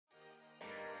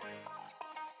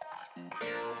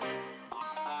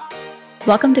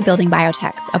Welcome to Building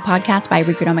Biotechs, a podcast by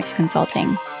Reconomics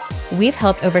Consulting. We've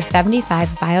helped over 75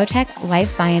 biotech, life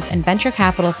science, and venture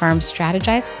capital firms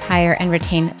strategize, hire, and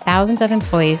retain thousands of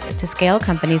employees to scale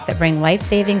companies that bring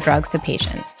life-saving drugs to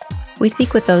patients. We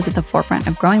speak with those at the forefront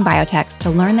of growing biotechs to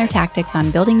learn their tactics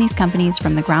on building these companies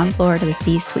from the ground floor to the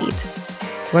C-suite.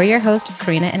 We're your hosts,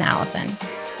 Karina and Allison.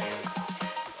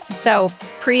 So,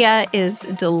 Priya is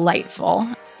delightful,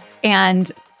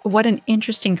 and what an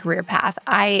interesting career path.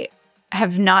 I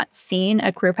have not seen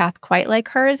a career path quite like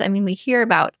hers. I mean, we hear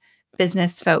about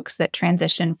business folks that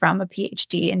transition from a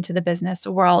PhD into the business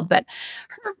world, but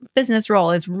her business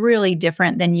role is really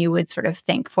different than you would sort of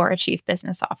think for a chief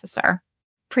business officer.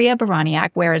 Priya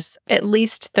Baraniak wears at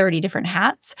least 30 different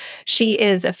hats. She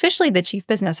is officially the chief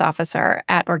business officer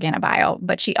at OrganaBio,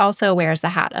 but she also wears the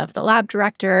hat of the lab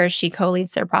director. She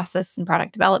co-leads their process and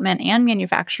product development and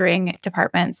manufacturing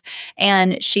departments.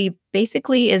 And she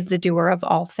basically is the doer of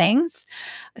all things.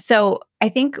 So I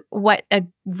think what a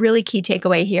really key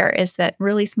takeaway here is that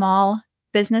really small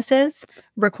businesses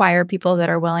require people that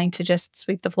are willing to just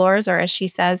sweep the floors, or as she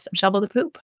says, shovel the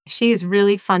poop. She is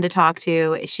really fun to talk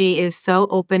to. She is so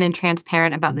open and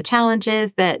transparent about the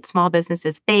challenges that small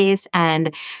businesses face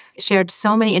and shared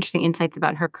so many interesting insights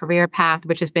about her career path,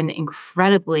 which has been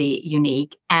incredibly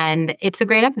unique. And it's a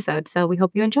great episode, so we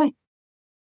hope you enjoy.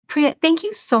 Priya, thank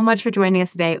you so much for joining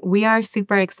us today. We are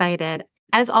super excited.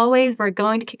 As always, we're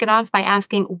going to kick it off by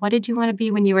asking, what did you want to be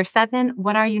when you were 7?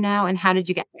 What are you now, and how did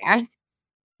you get there?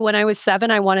 When I was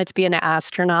 7, I wanted to be an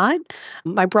astronaut.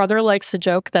 My brother likes to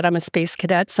joke that I'm a space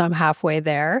cadet, so I'm halfway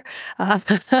there.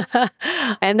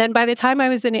 And then by the time I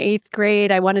was in 8th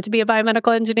grade, I wanted to be a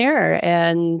biomedical engineer.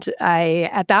 And I,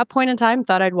 at that point in time,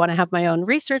 thought I'd want to have my own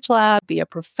research lab, be a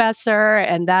professor.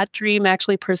 And that dream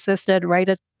actually persisted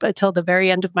until the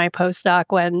very end of my postdoc,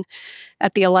 when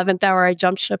at the 11th hour, I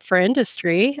jumped ship for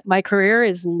industry. My career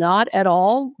is not at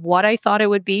all what I thought it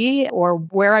would be or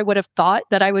where I would have thought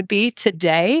that I would be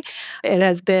today. It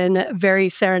has been very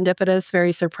serendipitous,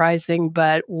 very surprising,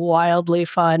 but wildly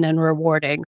fun and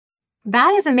rewarding. That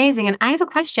is amazing. And I have a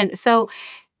question. So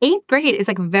 8th grade is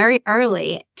like very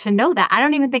early to know that. I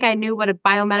don't even think I knew what a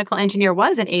biomedical engineer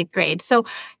was in 8th grade. So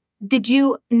did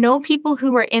you know people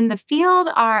who were in the field,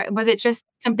 or was it just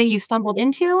something you stumbled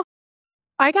into?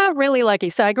 I got really lucky.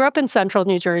 So I grew up in central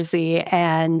New Jersey,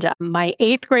 and my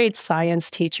 8th grade science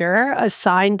teacher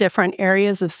assigned different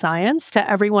areas of science to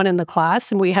everyone in the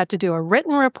class. And we had to do a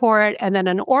written report and then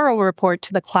an oral report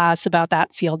to the class about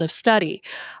that field of study.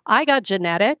 I got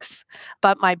genetics,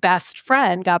 but my best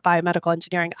friend got biomedical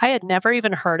engineering. I had never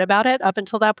even heard about it up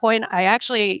until that point. I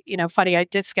actually, funny, I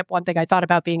did skip one thing. I thought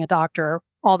about being a doctor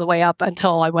all the way up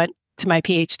until I went to my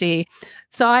PhD.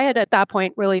 So I had at that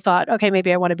point really thought, okay,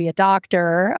 maybe I want to be a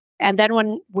doctor. And then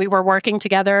when we were working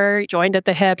together, joined at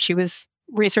the hip, she was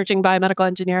researching biomedical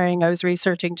engineering, I was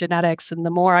researching genetics. And the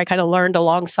more I kind of learned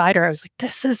alongside her, I was like,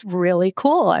 this is really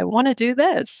cool. I want to do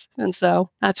this. And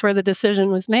so that's where the decision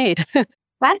was made.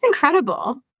 That's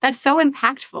incredible. That's so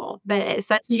impactful that at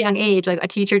such a young age, like a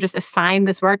teacher just assigned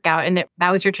this workout and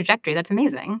that was your trajectory. That's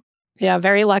amazing. Yeah,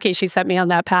 very lucky she set me on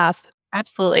that path.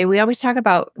 Absolutely. We always talk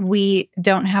about we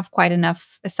don't have quite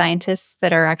enough scientists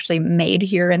that are actually made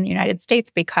here in the United States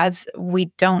because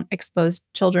we don't expose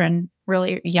children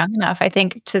really young enough, I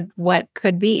think, to what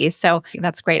could be. So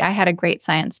that's great. I had a great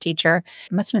science teacher.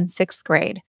 It must have been 6th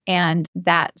grade. And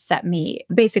that set me,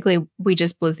 basically, we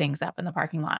just blew things up in the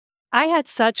parking lot. I had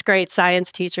such great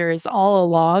science teachers all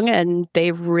along, and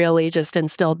they've really just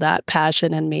instilled that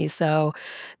passion in me. So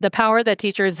the power that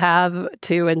teachers have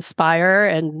to inspire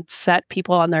and set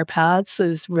people on their paths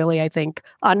is really, I think,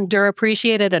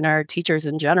 underappreciated. And our teachers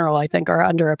in general, I think, are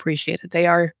underappreciated. They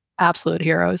are absolute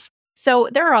heroes. So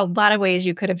there are a lot of ways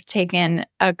you could have taken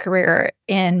a career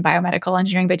in biomedical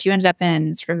engineering, but you ended up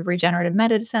in sort of regenerative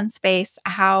medicine space.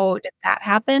 How did that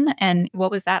happen? And what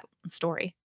was that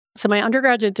story? So my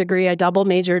undergraduate degree, I double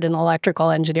majored in electrical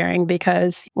engineering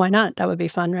because why not? That would be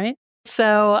fun, right?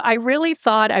 So I really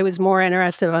thought I was more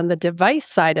interested on the device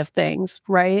side of things,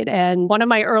 right? And one of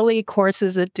my early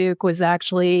courses at Duke was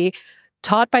actually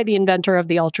taught by the inventor of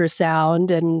the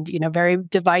ultrasound and, very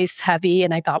device heavy.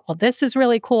 And I thought, well, this is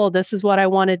really cool. This is what I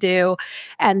want to do.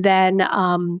 And then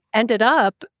ended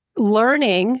up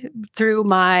learning through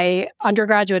my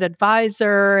undergraduate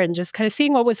advisor and just kind of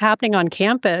seeing what was happening on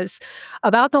campus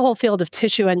about the whole field of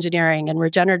tissue engineering and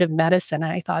regenerative medicine.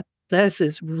 And I thought, this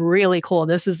is really cool.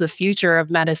 This is the future of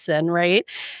medicine, right?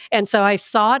 And so I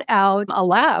sought out a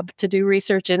lab to do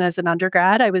research in as an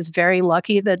undergrad. I was very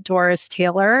lucky that Doris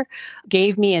Taylor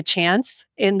gave me a chance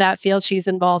in that field. She's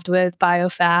involved with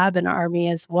biofab and Army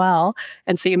as well.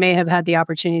 And so you may have had the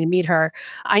opportunity to meet her.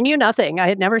 I knew nothing. I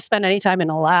had never spent any time in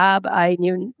a lab. I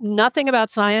knew nothing about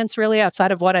science really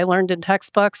outside of what I learned in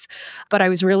textbooks, but I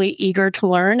was really eager to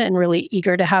learn and really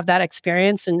eager to have that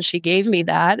experience. And she gave me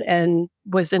that and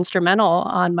was instrumental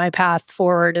on my path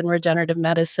forward in regenerative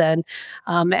medicine.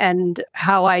 And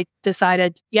how I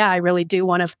decided, yeah, I really do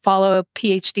want to follow a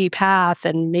PhD path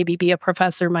and maybe be a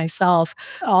professor myself.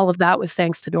 All of that was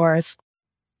thanks to Doris.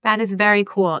 That is very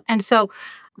cool. And so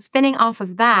spinning off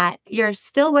of that, you're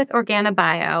still with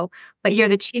OrganaBio, but you're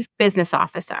the chief business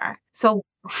officer. So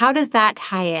how does that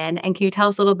tie in? And can you tell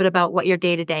us a little bit about what your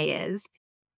day-to-day is?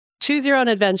 Choose your own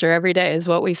adventure every day is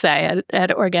what we say at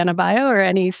OrganaBio or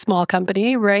any small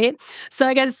company, right? So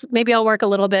I guess maybe I'll work a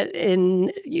little bit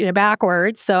in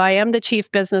backwards. So I am the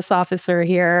chief business officer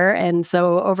here, and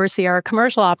so oversee our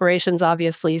commercial operations,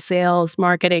 obviously, sales,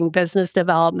 marketing, business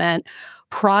development,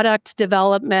 product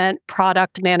development,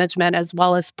 product management, as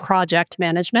well as project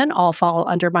management, all fall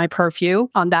under my purview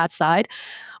on that side.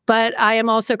 But I am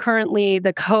also currently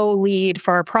the co-lead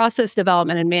for process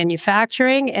development and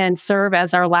manufacturing and serve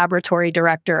as our laboratory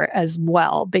director as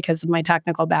well because of my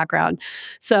technical background.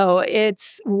 So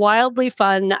it's wildly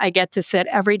fun. I get to sit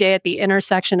every day at the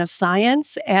intersection of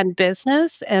science and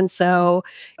business. And so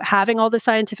having all the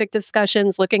scientific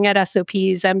discussions, looking at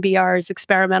SOPs, MBRs,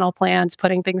 experimental plans,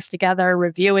 putting things together,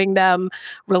 reviewing them,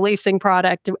 releasing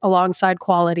product alongside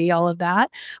quality, all of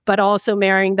that, but also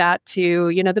marrying that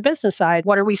to, the business side.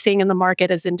 What are we seeing in the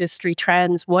market as industry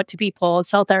trends? What do people,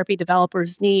 cell therapy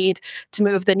developers need to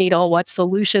move the needle? What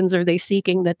solutions are they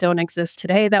seeking that don't exist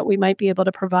today that we might be able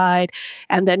to provide?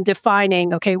 And then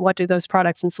defining, okay, what do those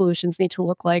products and solutions need to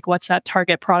look like? What's that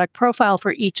target product profile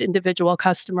for each individual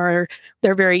customer,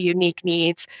 their very unique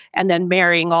needs, and then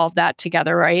marrying all of that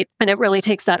together, right? And it really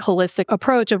takes that holistic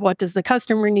approach of what does the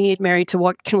customer need married to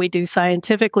what can we do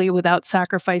scientifically without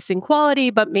sacrificing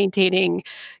quality, but maintaining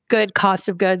good cost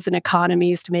of goods and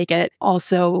economies to make it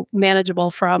also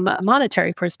manageable from a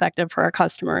monetary perspective for our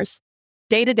customers.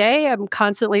 Day to day, I'm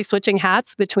constantly switching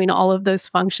hats between all of those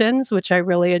functions, which I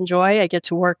really enjoy. I get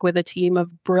to work with a team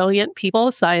of brilliant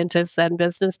people, scientists and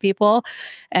business people,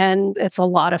 and it's a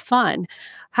lot of fun.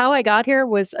 How I got here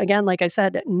was, again, like I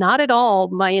said, not at all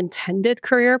my intended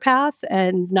career path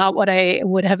and not what I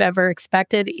would have ever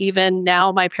expected. Even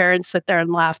now, my parents sit there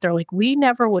and laugh. They're like, we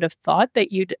never would have thought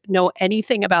that you'd know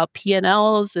anything about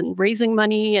P&Ls and raising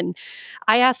money. And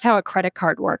I asked how a credit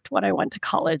card worked when I went to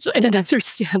college. I didn't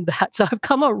understand that. So I've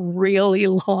come a really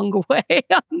long way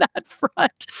on that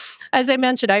front. As I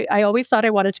mentioned, I always thought I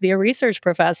wanted to be a research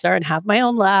professor and have my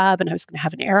own lab. And I was going to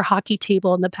have an air hockey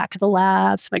table in the back of the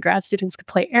lab so my grad students could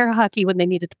play air hockey when they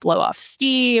needed to blow off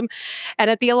steam. And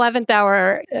at the 11th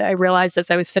hour, I realized as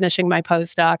I was finishing my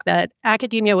postdoc that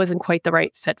academia wasn't quite the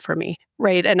right fit for me,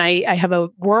 right? And I have a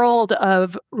world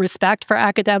of respect for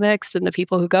academics and the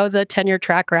people who go the tenure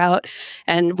track route,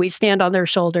 and we stand on their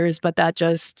shoulders, but that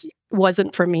just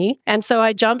wasn't for me. And so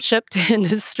I jumped ship to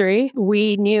industry.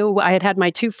 We knew I had my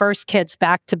two first kids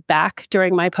back to back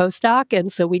during my postdoc. And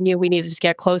so we knew we needed to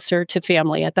get closer to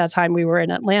family. At that time, we were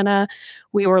in Atlanta.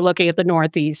 We were looking at the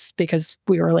Northeast because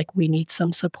we were like, we need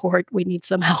some support. We need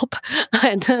some help.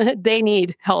 And they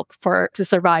need help to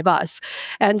survive us.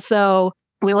 And so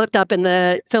we looked up in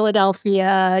the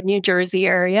Philadelphia, New Jersey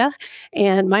area,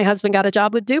 and my husband got a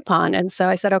job with DuPont. And so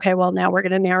I said, okay, well, now we're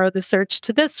going to narrow the search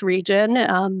to this region,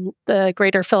 the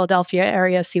greater Philadelphia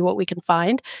area, see what we can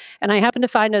find. And I happened to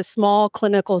find a small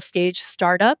clinical stage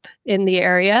startup in the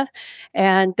area.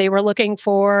 And they were looking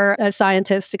for a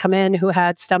scientist to come in who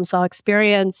had stem cell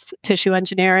experience, tissue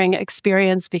engineering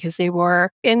experience, because they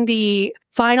were in the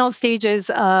final stages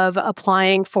of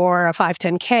applying for a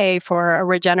 510K for a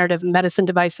regenerative medicine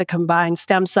device that combines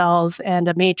stem cells and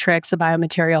a matrix, a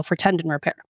biomaterial for tendon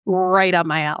repair. Right up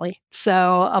my alley.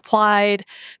 So applied,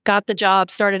 got the job,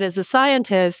 started as a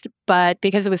scientist, but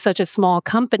because it was such a small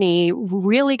company,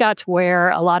 really got to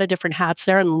wear a lot of different hats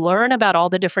there and learn about all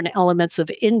the different elements of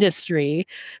industry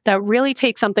that really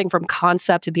take something from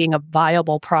concept to being a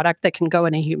viable product that can go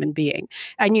in a human being.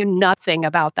 I knew nothing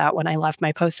about that when I left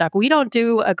my postdoc. We don't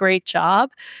do a great job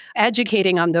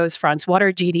educating on those fronts. What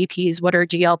are GDPs? What are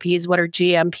GLPs? What are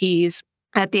GMPs?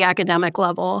 At the academic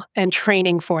level and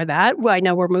training for that. I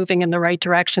know we're moving in the right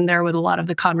direction there with a lot of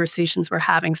the conversations we're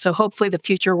having. So hopefully the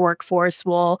future workforce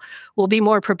will be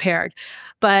more prepared.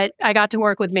 But I got to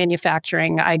work with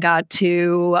manufacturing. I got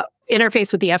to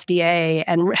interface with the FDA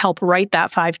and help write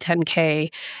that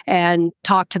 510K and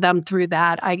talk to them through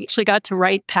that. I actually got to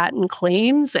write patent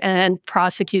claims and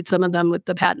prosecute some of them with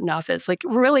the patent office. Like,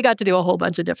 really got to do a whole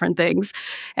bunch of different things.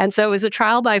 And so it was a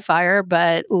trial by fire,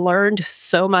 but learned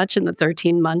so much in the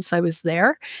 13 months I was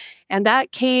there. And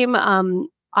that came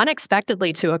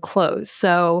unexpectedly to a close.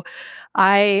 So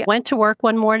I went to work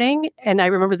one morning, and I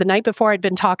remember the night before I'd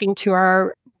been talking to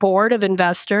our board of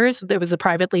investors. There was a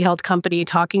privately held company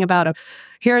talking about,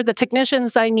 here are the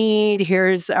technicians I need,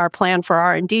 here's our plan for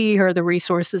R&D, here are the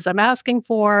resources I'm asking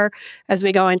for as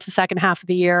we go into second half of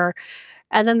the year.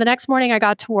 And then the next morning I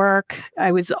got to work.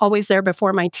 I was always there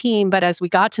before my team, but as we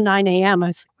got to 9 a.m., I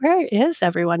was like, where is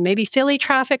everyone? Maybe Philly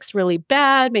traffic's really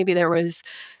bad. Maybe there was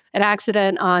an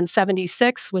accident on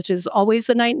 76, which is always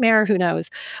a nightmare. Who knows?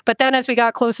 But then as we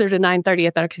got closer to 9:30, I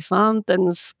thought, okay,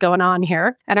 something's going on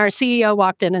here. And our CEO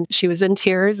walked in and she was in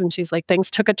tears. And she's like, things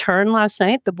took a turn last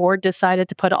night. The board decided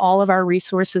to put all of our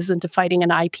resources into fighting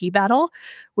an IP battle.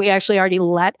 We actually already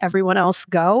let everyone else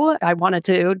go. I wanted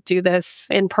to do this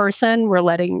in person.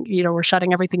 We're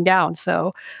shutting everything down.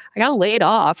 So I got laid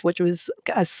off, which was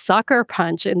a sucker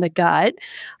punch in the gut.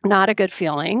 Not a good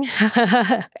feeling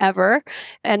ever.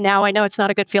 And now I know it's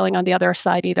not a good feeling on the other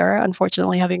side either.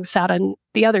 Unfortunately, having sat in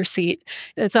the other seat,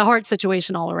 it's a hard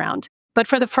situation all around. But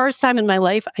for the first time in my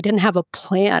life, I didn't have a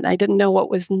plan. I didn't know what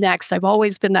was next. I've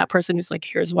always been that person who's like,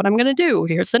 here's what I'm going to do.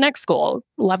 Here's the next goal,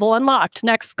 level unlocked,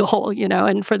 next goal,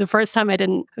 And for the first time, I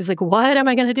was like, what am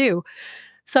I going to do?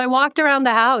 So I walked around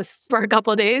the house for a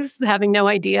couple of days, having no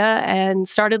idea, and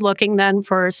started looking then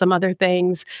for some other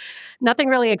things. Nothing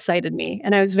really excited me.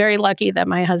 And I was very lucky that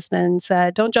my husband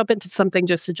said, don't jump into something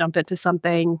just to jump into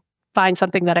something. Find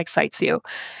something that excites you.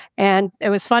 And it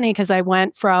was funny because I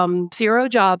went from 0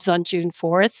 jobs on June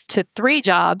 4th to 3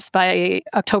 jobs by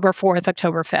October 4th,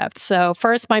 October 5th. So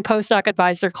first, my postdoc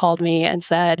advisor called me and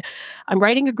said, I'm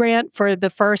writing a grant for the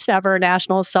first ever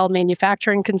National Cell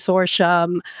Manufacturing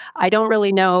Consortium. I don't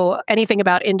really know anything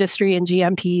about industry and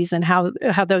GMPs and how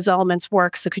those elements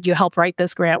work. So could you help write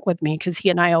this grant with me? Because he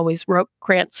and I always wrote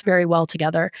grants very well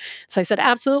together. So I said,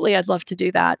 absolutely, I'd love to do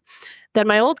that. Then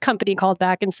my old company called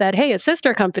back and said, hey, a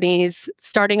sister company is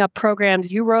starting up programs.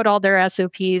 You wrote all their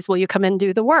SOPs. Will you come in and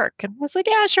do the work? And I was like,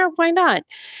 yeah, sure. Why not?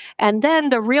 And then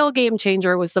the real game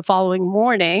changer was the following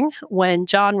morning when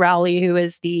John Rowley, who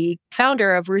is the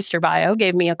founder of OrganaBio,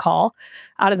 gave me a call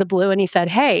out of the blue. And he said,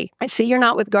 hey, I see you're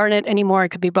not with Garnet anymore. It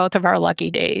could be both of our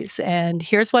lucky days. And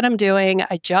here's what I'm doing.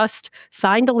 I just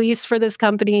signed a lease for this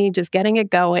company, just getting it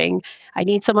going. I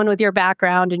need someone with your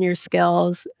background and your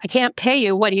skills. I can't pay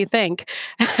you. What do you think?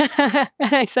 And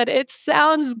I said, it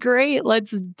sounds great. Let's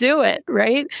do it.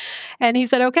 Right. And he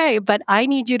said, okay, but I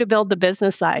need you to build the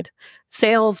business side.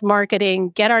 Sales, marketing,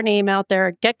 get our name out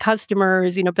there, get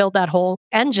customers, build that whole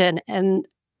engine. And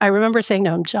I remember saying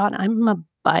to him, John, I'm a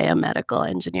biomedical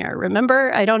engineer.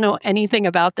 Remember, I don't know anything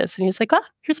about this. And he's like,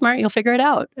 you're smart. You'll figure it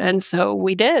out. And so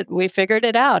we did. We figured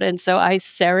it out. And so I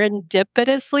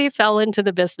serendipitously fell into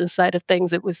the business side of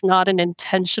things. It was not an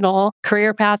intentional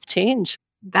career path change.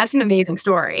 That's an amazing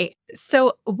story.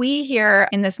 So we here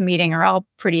in this meeting are all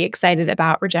pretty excited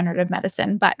about regenerative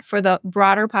medicine, but for the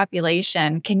broader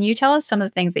population, can you tell us some of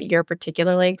the things that you're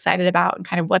particularly excited about and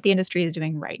kind of what the industry is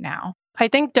doing right now? I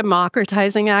think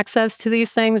democratizing access to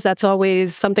these things, that's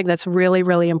always something that's really,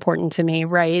 really important to me,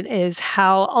 right? Is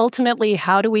how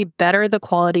do we better the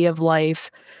quality of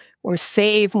life or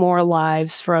save more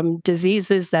lives from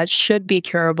diseases that should be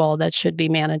curable, that should be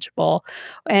manageable.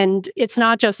 And it's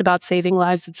not just about saving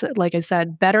lives. It's, like I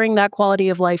said, bettering that quality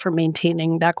of life or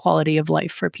maintaining that quality of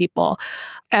life for people.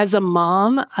 As a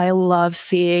mom, I love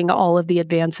seeing all of the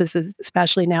advances,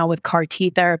 especially now with CAR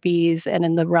T therapies and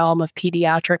in the realm of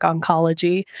pediatric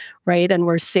oncology, right? And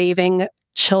we're saving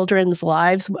children's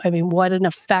lives. I mean, what an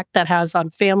effect that has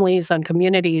on families, on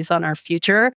communities, on our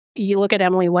future. You look at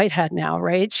Emily Whitehead now,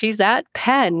 right? She's at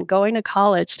Penn, going to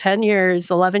college 10 years,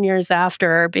 11 years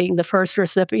after being the first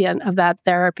recipient of that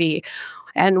therapy.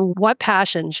 And what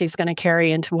passion she's going to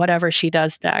carry into whatever she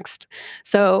does next.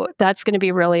 So that's going to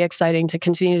be really exciting to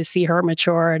continue to see her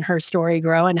mature and her story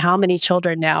grow and how many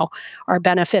children now are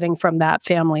benefiting from that,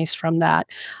 families from that.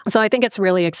 So I think it's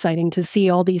really exciting to see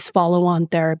all these follow-on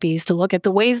therapies, to look at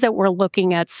the ways that we're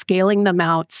looking at scaling them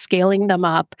out, scaling them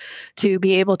up to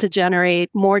be able to generate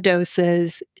more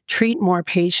doses, treat more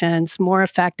patients more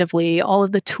effectively, all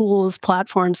of the tools,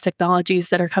 platforms, technologies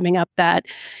that are coming up that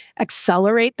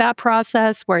accelerate that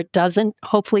process where it doesn't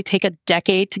hopefully take a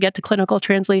decade to get to clinical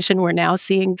translation. We're now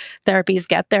seeing therapies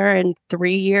get there in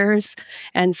 3 years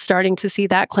and starting to see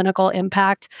that clinical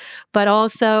impact, but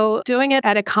also doing it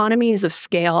at economies of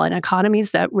scale and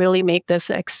economies that really make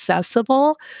this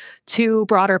accessible to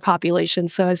broader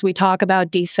populations. So as we talk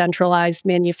about decentralized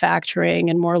manufacturing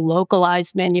and more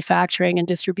localized manufacturing and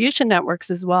distribution networks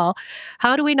as well,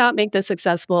 how do we not make this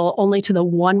accessible only to the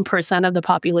 1% of the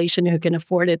population who can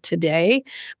afford it today,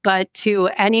 but to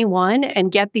anyone,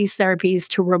 and get these therapies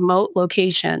to remote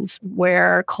locations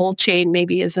where cold chain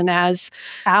maybe isn't as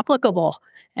applicable?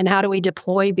 And how do we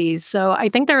deploy these? So I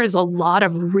think there is a lot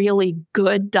of really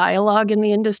good dialogue in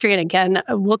the industry. And again,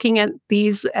 looking at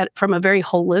these from a very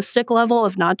holistic level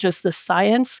of not just the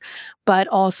science, but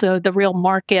also the real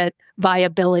market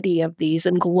viability of these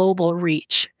and global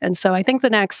reach. And so I think the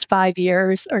next 5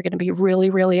 years are going to be really,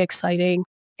 really exciting.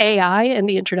 AI and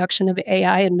the introduction of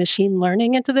AI and machine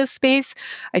learning into this space,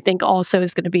 I think also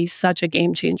is going to be such a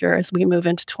game changer as we move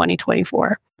into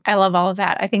 2024. I love all of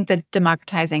that. I think the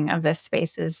democratizing of this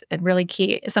space is really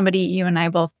key. Somebody you and I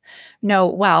both know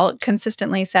well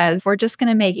consistently says, we're just going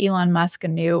to make Elon Musk a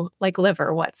new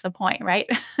liver. What's the point, right?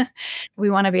 We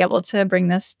want to be able to bring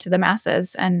this to the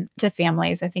masses and to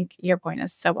families. I think your point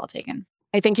is so well taken.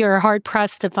 I think you're hard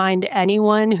pressed to find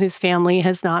anyone whose family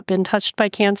has not been touched by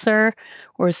cancer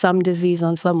or some disease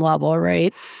on some level,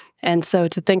 right? And so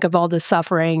to think of all the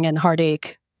suffering and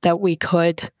heartache that we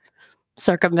could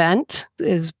circumvent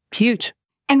is huge.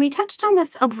 And we touched on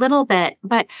this a little bit,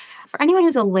 but for anyone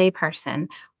who's a layperson,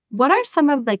 what are some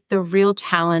of the real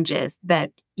challenges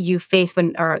that you face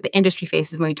or the industry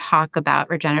faces when we talk about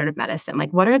regenerative medicine?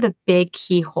 What are the big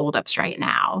key holdups right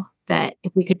now that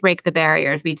if we could break the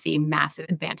barriers, we'd see massive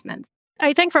advancements?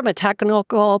 I think from a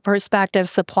technical perspective,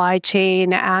 supply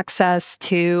chain access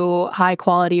to high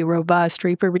quality, robust,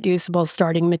 reproducible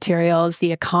starting materials,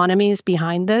 the economies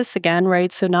behind this again,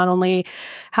 right? So not only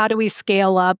how do we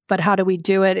scale up, but how do we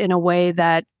do it in a way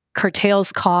that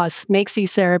curtails costs, makes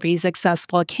these therapies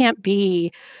accessible? It can't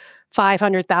be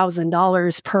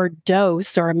 $500,000 per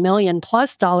dose or $1 million+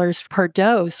 per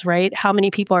dose, right? How many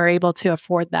people are able to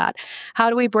afford that? How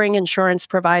do we bring insurance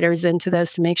providers into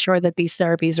this to make sure that these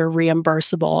therapies are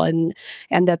reimbursable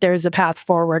and that there's a path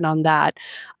forward on that?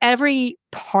 Every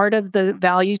part of the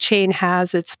value chain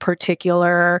has its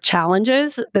particular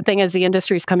challenges. The thing is, the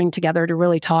industry is coming together to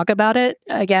really talk about it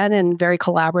again and very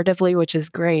collaboratively, which is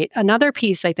great. Another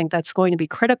piece I think that's going to be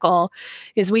critical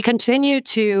is we continue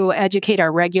to educate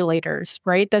our regulators,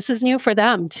 right? This is new for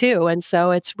them too. And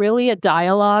so it's really a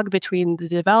dialogue between the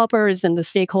developers and the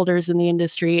stakeholders in the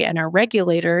industry and our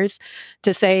regulators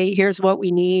to say, here's what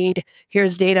we need,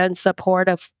 here's data and support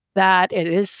of that it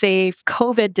is safe.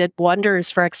 COVID did wonders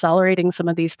for accelerating some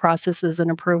of these processes and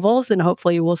approvals, and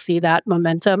hopefully we'll see that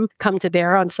momentum come to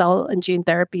bear on cell and gene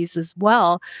therapies as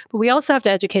well. But we also have to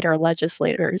educate our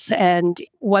legislators, and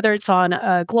whether it's on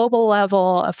a global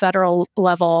level, a federal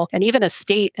level, and even a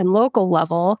state and local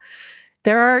level,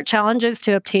 there are challenges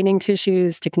to obtaining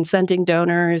tissues, to consenting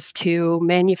donors, to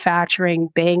manufacturing,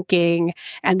 banking.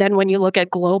 And then when you look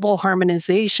at global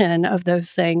harmonization of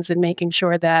those things and making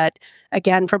sure that,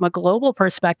 again, from a global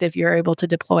perspective, you're able to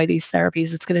deploy these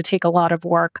therapies, it's going to take a lot of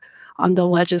work on the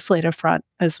legislative front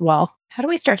as well. How do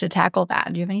we start to tackle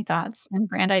that? Do you have any thoughts and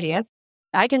brand ideas?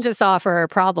 I can just offer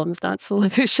problems, not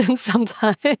solutions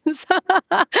sometimes.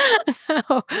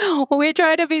 So we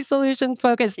try to be solutions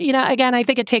focused. Again, I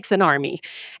think it takes an army.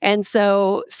 And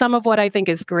so some of what I think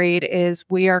is great is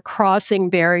we are crossing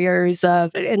barriers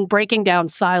and breaking down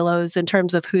silos in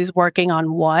terms of who's working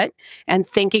on what and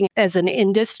thinking as an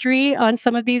industry on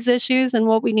some of these issues and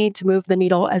what we need to move the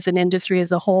needle as an industry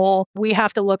as a whole. We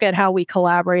have to look at how we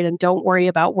collaborate and don't worry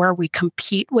about where we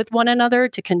compete with one another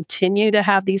to continue to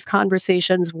have these conversations,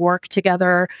 work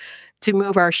together to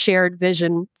move our shared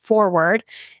vision forward.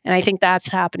 And I think that's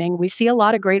happening. We see a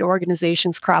lot of great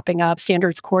organizations cropping up,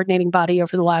 standards coordinating body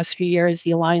over the last few years,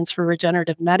 the Alliance for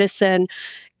Regenerative Medicine,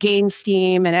 gains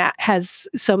steam and it has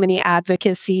so many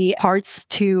advocacy parts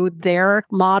to their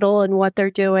model and what they're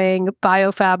doing.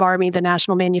 BioFab Army, the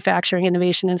National Manufacturing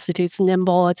Innovation Institutes,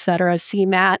 NIMBLE, et cetera,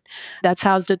 CMAT, that's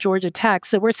housed at Georgia Tech.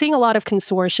 So we're seeing a lot of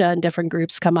consortia and different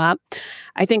groups come up.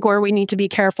 I think where we need to be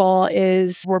careful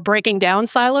is we're breaking down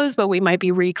silos, but we might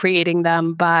be recreating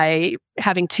them by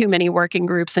having too many working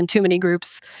groups and too many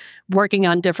groups working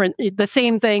on the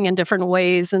same thing in different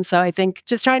ways. And so I think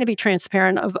just trying to be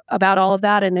transparent about all of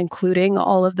that and including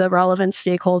all of the relevant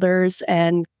stakeholders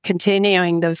and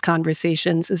continuing those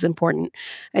conversations is important.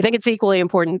 I think it's equally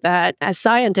important that as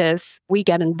scientists, we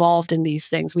get involved in these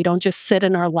things. We don't just sit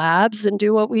in our labs and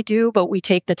do what we do, but we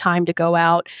take the time to go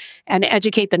out and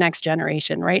educate the next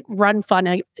generation, right? Run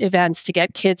fun events to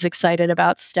get kids excited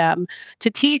about STEM,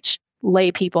 to teach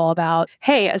lay people about,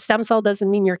 hey, a stem cell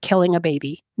doesn't mean you're killing a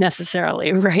baby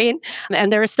necessarily, right?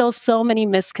 And there are still so many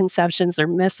misconceptions or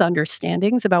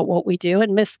misunderstandings about what we do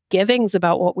and misgivings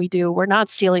about what we do. We're not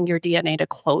stealing your DNA to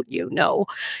clone you. No,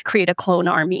 create a clone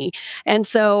army. And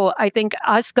so I think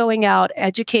us going out,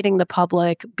 educating the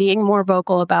public, being more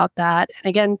vocal about that,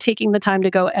 again, taking the time to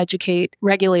go educate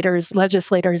regulators,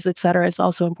 legislators, et cetera, is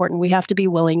also important. We have to be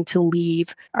willing to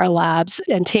leave our labs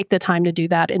and take the time to do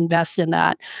that, invest in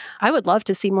that. I would love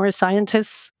to see more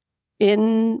scientists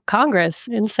in Congress,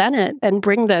 in Senate, and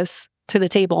bring this to the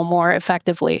table more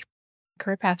effectively.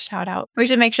 Career path shout out. We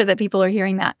should make sure that people are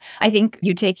hearing that. I think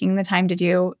you taking the time to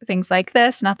do things like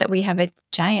this, not that we have a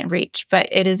giant reach, but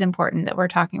it is important that we're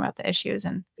talking about the issues.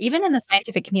 And even in the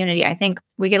scientific community, I think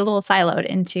we get a little siloed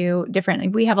into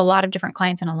we have a lot of different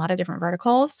clients in a lot of different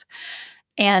verticals.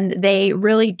 And they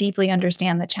really deeply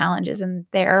understand the challenges in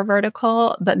their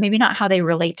vertical, but maybe not how they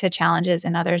relate to challenges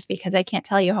in others, because I can't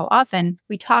tell you how often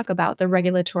we talk about the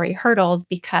regulatory hurdles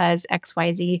because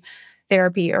XYZ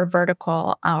therapy or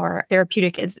vertical or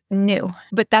therapeutic is new.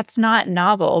 But that's not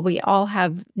novel. We all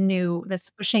have that's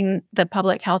pushing the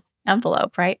public health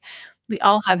envelope, right? We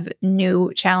all have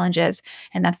new challenges,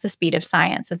 and that's the speed of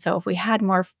science. And so if we had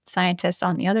more scientists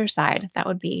on the other side, that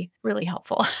would be really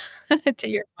helpful to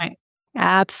your point.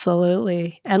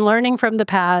 Absolutely. And learning from the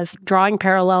past, drawing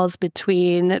parallels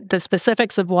between the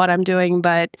specifics of what I'm doing,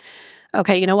 but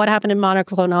okay, you know what happened in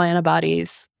monoclonal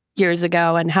antibodies years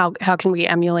ago, and how can we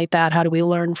emulate that? How do we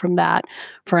learn from that?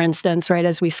 For instance, right,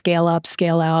 as we scale up,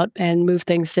 scale out, and move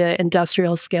things to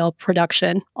industrial scale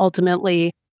production,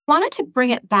 ultimately. Wanted to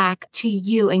bring it back to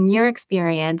you and your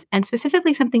experience, and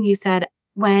specifically something you said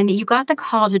when you got the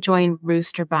call to join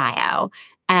Rooster Bio.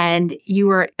 And you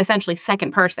were essentially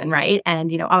second person, right?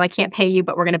 And, oh, I can't pay you,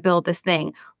 but we're going to build this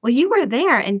thing. Well, you were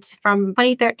there and from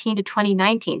 2013 to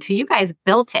 2019. So you guys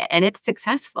built it and it's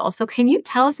successful. So can you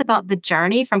tell us about the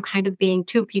journey from kind of being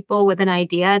two people with an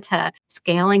idea to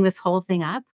scaling this whole thing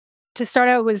up? To start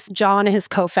out was John, his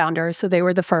co-founder. So they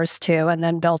were the first two and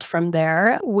then built from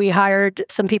there. We hired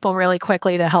some people really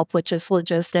quickly to help with just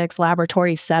logistics,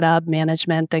 laboratory setup,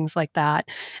 management, things like that.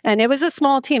 And it was a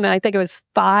small team. I think it was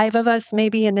 5 of us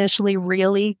maybe initially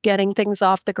really getting things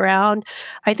off the ground.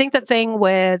 I think the thing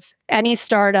with any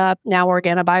startup, now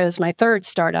OrganaBio is my third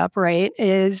startup, right,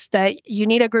 is that you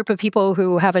need a group of people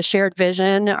who have a shared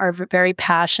vision, are very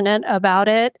passionate about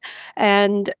it,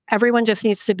 and everyone just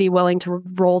needs to be willing to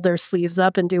roll their sleeves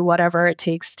up and do whatever it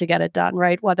takes to get it done,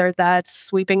 right? Whether that's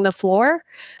sweeping the floor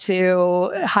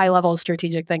to high-level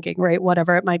strategic thinking, right?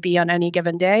 Whatever it might be on any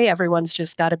given day, everyone's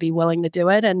just got to be willing to do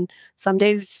it. And some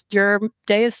days your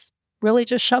day is really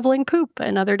just shoveling poop.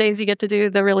 And other days you get to do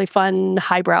the really fun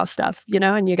highbrow stuff,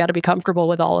 and you got to be comfortable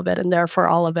with all of it and there for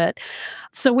all of it.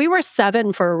 So we were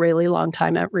 7 for a really long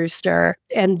time at Rooster.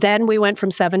 And then we went from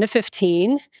 7 to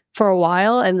 15 for a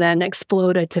while and then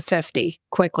exploded to 50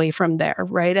 quickly from there,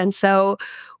 right? And so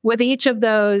with each of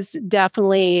those,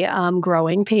 definitely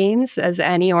growing pains as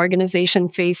any organization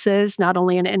faces, not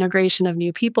only an integration of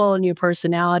new people, new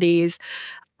personalities,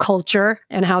 culture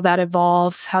and how that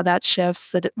evolves, how that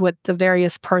shifts with the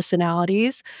various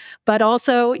personalities. But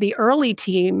also the early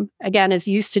team, again, is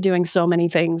used to doing so many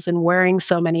things and wearing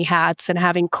so many hats and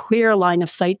having clear line of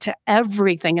sight to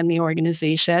everything in the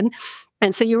organization.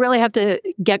 And so you really have to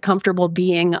get comfortable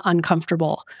being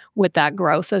uncomfortable with that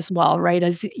growth as well, right?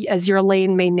 As your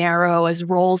lane may narrow, as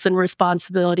roles and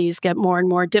responsibilities get more and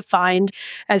more defined,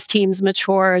 as teams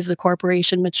mature, as the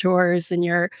corporation matures, and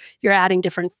you're adding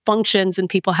different functions and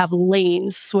people have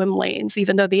lanes, swim lanes.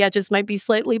 Even though the edges might be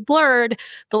slightly blurred,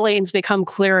 the lanes become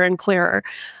clearer and clearer.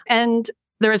 And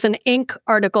there's an Inc.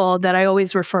 article that I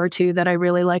always refer to that I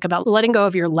really like about letting go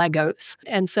of your Legos.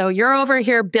 And so you're over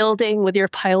here building with your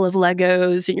pile of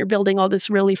Legos and you're building all this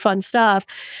really fun stuff.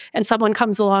 And someone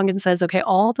comes along and says, okay,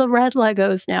 all the red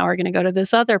Legos now are going to go to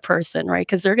this other person, right?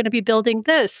 Because they're going to be building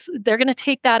this. They're going to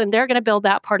take that and they're going to build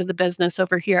that part of the business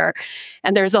over here.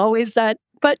 And there's always that,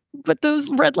 but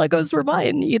those red Legos were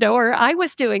mine, or I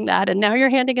was doing that and now you're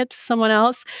handing it to someone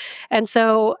else. And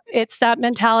so it's that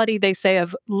mentality, they say,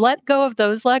 of let go of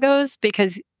those Legos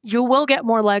because you will get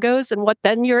more Legos and what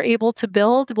then you're able to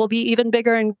build will be even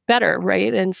bigger and better,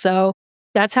 right? And so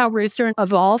That's how Rooster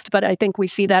evolved, but I think we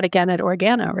see that again at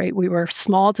Organa, right? We were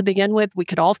small to begin with. We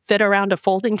could all fit around a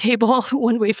folding table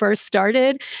when we first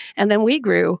started, and then we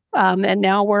grew. And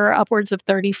now we're upwards of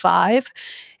 35.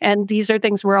 And these are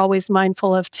things we're always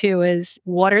mindful of too, is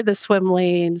what are the swim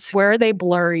lanes? Where are they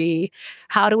blurry?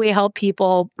 How do we help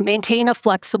people maintain a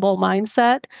flexible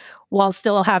mindset while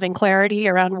still having clarity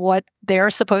around what they're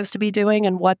supposed to be doing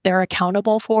and what they're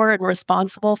accountable for and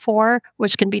responsible for,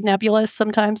 which can be nebulous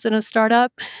sometimes in a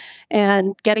startup.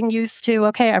 And getting used to,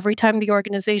 okay, every time the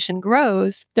organization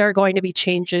grows, there are going to be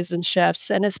changes and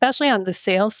shifts. And especially on the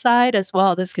sales side as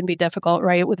well, this can be difficult,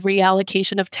 right? With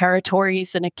reallocation of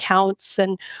territories and accounts.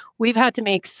 And we've had to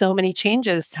make so many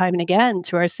changes time and again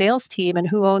to our sales team and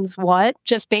who owns what,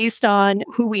 just based on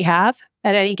who we have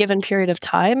at any given period of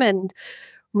time. And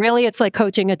really, it's like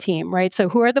coaching a team, right? So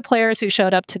who are the players who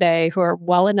showed up today who are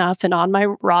well enough and on my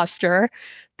roster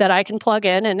that I can plug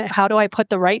in? And how do I put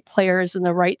the right players in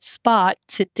the right spot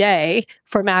today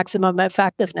for maximum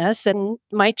effectiveness? And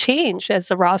might change as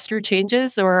the roster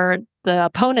changes or the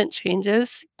opponent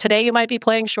changes. Today, you might be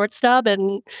playing shortstop,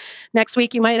 and next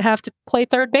week, you might have to play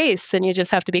third base, and you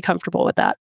just have to be comfortable with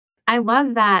that. I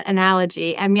love that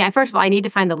analogy. I mean, first of all, I need to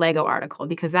find the Lego article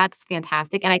because that's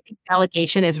fantastic. And I think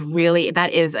delegation is that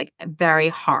is like very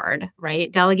hard,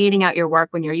 right? Delegating out your work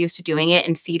when you're used to doing it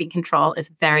and ceding control is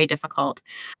very difficult.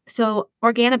 So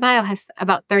OrganaBio has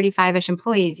about 35-ish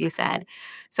employees, you said.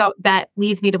 So that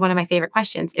leads me to one of my favorite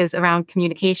questions is around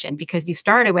communication, because you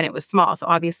started when it was small. So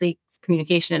obviously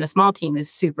communication in a small team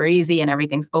is super easy and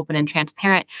everything's open and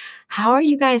transparent. How are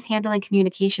you guys handling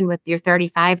communication with your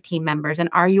 35 team members? And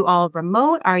are you all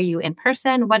remote? Are you in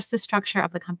person? What's the structure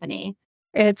of the company?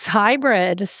 It's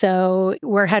hybrid. So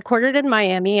we're headquartered in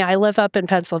Miami. I live up in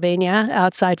Pennsylvania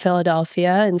outside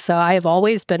Philadelphia. And so I have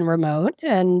always been remote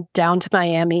and down to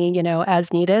Miami,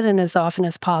 as needed and as often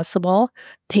as possible.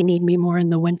 They need me more in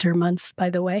the winter months, by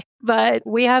the way. But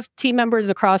we have team members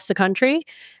across the country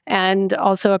and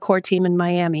also a core team in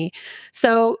Miami.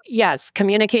 So yes,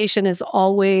 communication is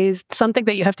always something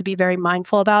that you have to be very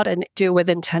mindful about and do with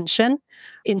intention.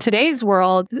 In today's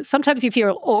world, sometimes you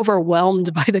feel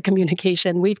overwhelmed by the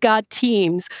communication. We've got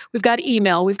Teams, we've got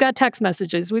email, we've got text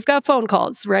messages, we've got phone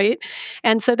calls, right?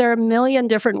 And so there are a million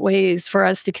different ways for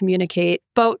us to communicate.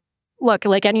 But look,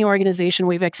 like any organization,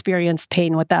 we've experienced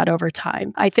pain with that over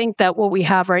time. I think that what we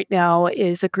have right now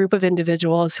is a group of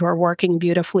individuals who are working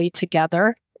beautifully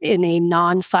together in a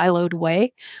non-siloed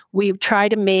way. We try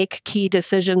to make key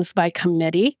decisions by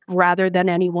committee rather than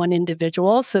any one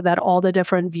individual so that all the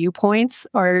different viewpoints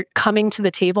are coming to the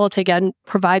table to, again,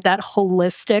 provide that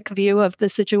holistic view of the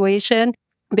situation.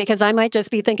 Because I might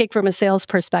just be thinking from a sales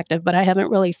perspective, but I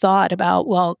haven't really thought about,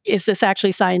 well, is this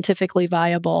actually scientifically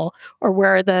viable? Or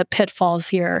where are the pitfalls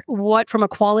here? What, from a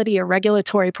quality or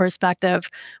regulatory perspective,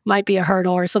 might be a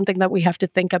hurdle or something that we have to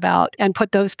think about and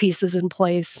put those pieces in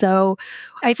place? So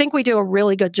I think we do a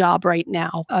really good job right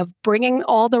now of bringing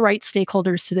all the right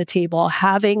stakeholders to the table,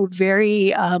 having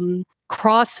very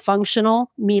cross-functional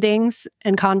meetings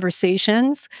and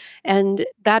conversations. And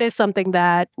that is something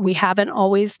that we haven't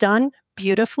always done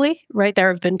beautifully, right? There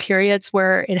have been periods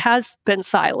where it has been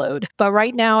siloed. But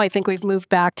right now, I think we've moved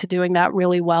back to doing that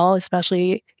really well,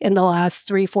 especially in the last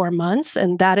 3-4 months.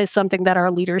 And that is something that our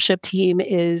leadership team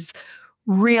is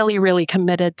really, really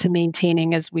committed to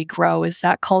maintaining as we grow, is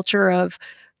that culture of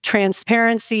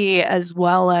transparency as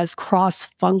well as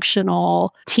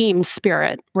cross-functional team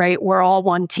spirit, right? We're all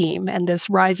one team, and this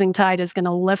rising tide is going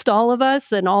to lift all of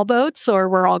us in all boats, or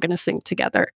we're all going to sink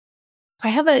together. I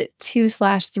have a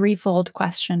 2/3-fold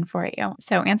question for you.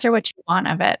 So answer what you want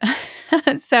of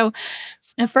it. So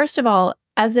first of all,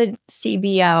 as a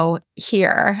CBO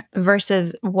here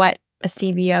versus what a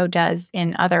CBO does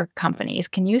in other companies,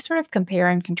 can you sort of compare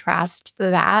and contrast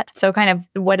that? So kind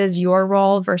of what is your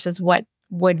role versus what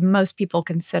would most people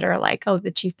consider like, oh, the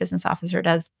chief business officer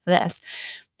does this.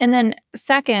 And then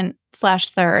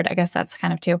second/third, I guess that's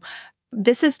kind of two.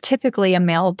 This is typically a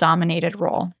male-dominated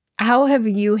role. How have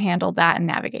you handled that and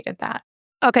navigated that?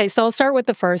 Okay, so I'll start with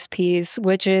the first piece,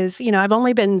 which is, I've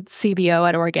only been CBO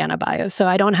at OrganaBio, so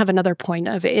I don't have another point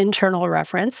of internal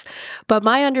reference. But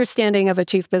my understanding of a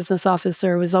chief business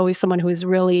officer was always someone who was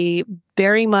really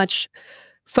very much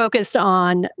focused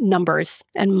on numbers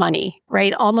and money,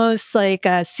 right? Almost like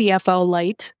a CFO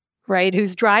light, right?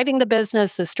 Who's driving the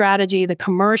business, the strategy, the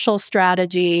commercial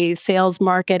strategy, sales,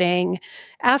 marketing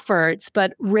efforts,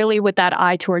 but really with that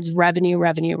eye towards revenue,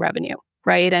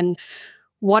 right? And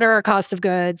what are our cost of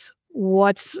goods?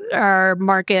 What's our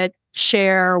market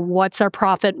share? What's our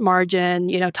profit margin?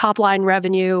 Top line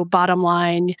revenue, bottom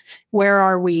line, where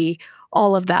are we?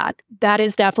 All of that. That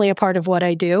is definitely a part of what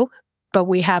I do. but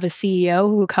we have a CEO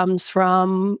who comes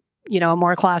from, a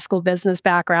more classical business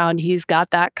background. He's got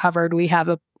that covered. We have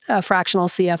a fractional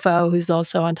CFO who's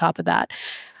also on top of that.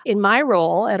 In my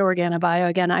role at OrganaBio,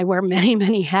 again, I wear many,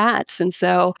 many hats. And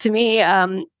so to me,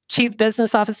 Chief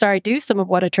Business Officer, I do some of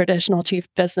what a traditional Chief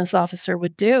Business Officer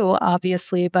would do,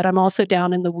 obviously, but I'm also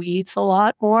down in the weeds a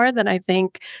lot more than I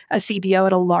think a CBO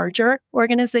at a larger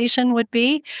organization would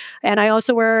be. And I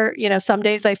also wear, some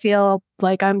days I feel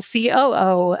like I'm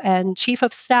COO and Chief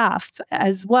of Staff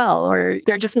as well, or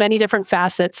there are just many different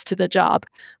facets to the job.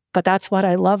 But that's what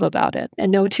I love about it.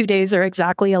 And no 2 days are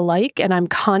exactly alike. And I'm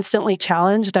constantly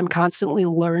challenged. I'm constantly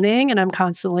learning, and I'm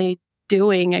constantly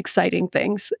doing exciting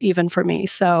things, even for me.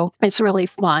 So it's really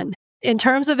fun. In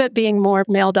terms of it being more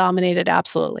male dominated,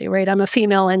 absolutely, right? I'm a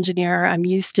female engineer. I'm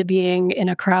used to being in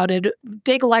a crowded,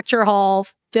 big lecture hall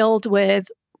filled with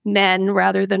men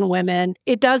rather than women.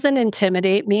 It doesn't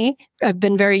intimidate me. I've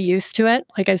been very used to it,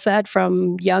 like I said,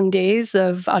 from young days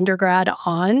of undergrad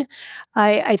on.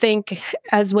 I think,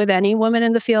 as with any woman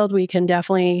in the field, we can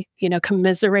definitely,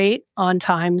 commiserate on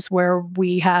times where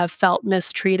we have felt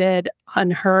mistreated,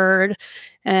 unheard,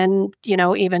 and,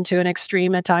 even to an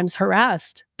extreme at times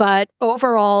harassed. But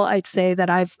overall, I'd say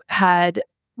that I've had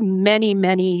many,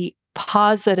 many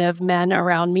positive men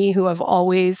around me who have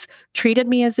always treated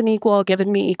me as an equal,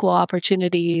 given me equal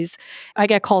opportunities. I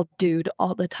get called dude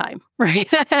all the time,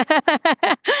 right?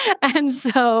 And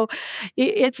so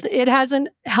it hasn't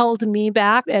held me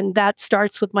back. And that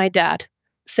starts with my dad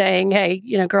saying, hey,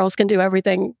 girls can do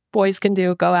everything boys can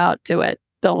do. Go out, do it.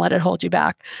 Don't let it hold you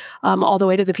back, all the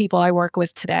way to the people I work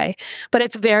with today. But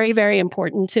it's very, very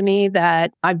important to me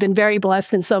that I've been very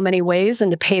blessed in so many ways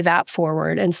and to pay that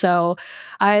forward. And so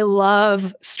I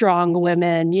love strong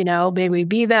women, may we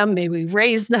be them, may we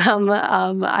raise them.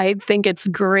 I think it's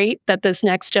great that this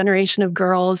next generation of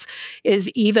girls is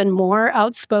even more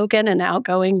outspoken and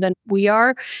outgoing than we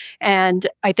are. And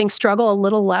I think struggle a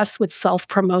little less with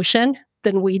self-promotion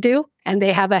than we do. And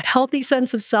they have a healthy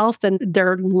sense of self, and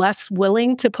they're less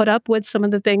willing to put up with some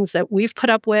of the things that we've put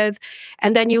up with.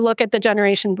 And then you look at the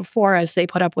generation before us, they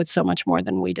put up with so much more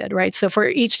than we did, right? So for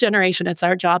each generation, it's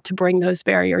our job to bring those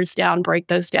barriers down, break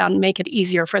those down, make it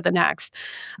easier for the next.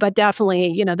 But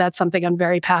definitely, that's something I'm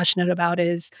very passionate about,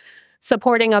 is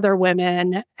supporting other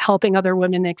women, helping other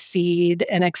women exceed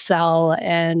and excel,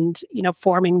 and,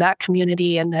 forming that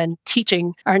community, and then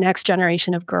teaching our next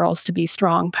generation of girls to be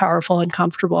strong, powerful, and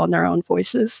comfortable in their own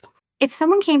voices. If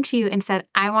someone came to you and said,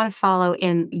 I want to follow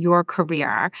in your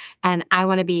career and I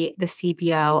want to be the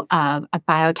CBO of a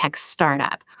biotech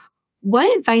startup,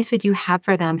 what advice would you have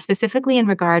for them specifically in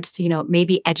regards to,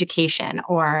 maybe education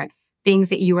or things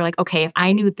that you were like, okay, if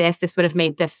I knew this would have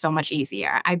made this so much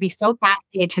easier? I'd be so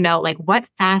fascinated to know, what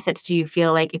facets do you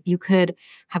feel like if you could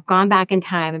have gone back in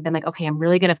time and been like, okay, I'm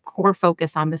really going to core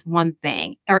focus on this one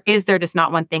thing? Or is there just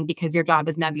not one thing because your job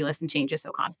is nebulous and changes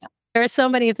so constantly? There are so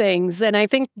many things. And I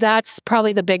think that's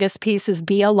probably the biggest piece, is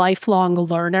be a lifelong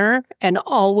learner and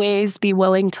always be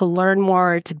willing to learn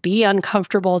more, to be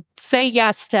uncomfortable, say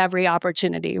yes to every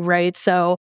opportunity, right?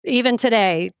 So even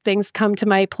today, things come to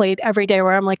my plate every day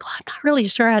where I'm like, I'm not really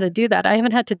sure how to do that. I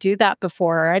haven't had to do that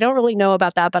before. I don't really know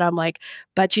about that, but I'm like,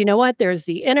 but you know what? There's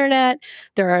the internet.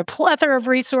 There are a plethora of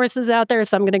resources out there.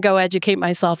 So I'm going to go educate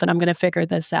myself and I'm going to figure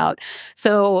this out.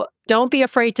 So don't be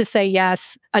afraid to say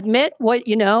yes. Admit what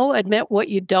you know, admit what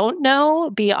you don't know.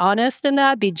 Be honest in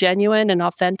that, be genuine and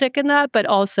authentic in that, but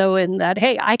also in that,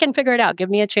 hey, I can figure it out. Give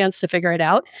me a chance to figure it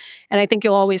out. And I think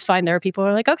you'll always find there are people who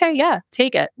are like, okay, yeah,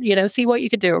 take it, see what you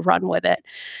could do, run with it.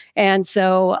 And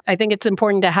so I think it's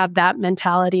important to have that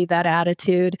mentality, that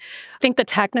attitude. I think the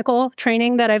technical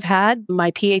training that I've had,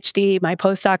 my PhD, my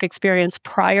postdoc experience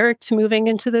prior to moving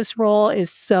into this role is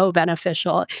so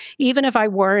beneficial. Even if I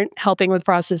weren't helping with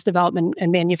process development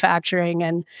and manufacturing,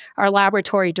 and our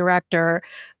laboratory director,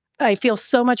 I feel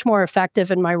so much more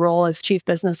effective in my role as Chief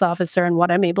Business Officer and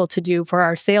what I'm able to do for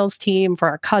our sales team, for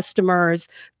our customers,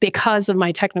 because of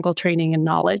my technical training and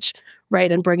knowledge,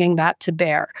 right? And bringing that to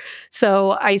bear.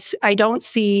 So I don't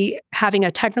see having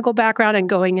a technical background and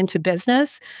going into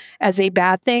business as a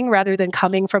bad thing rather than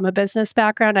coming from a business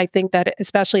background. I think that,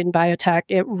 especially in biotech,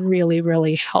 it really,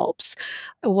 really helps.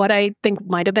 What I think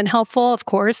might have been helpful, of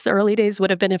course, the early days would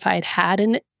have been if I had had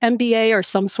an MBA or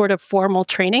some sort of formal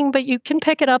training, but you can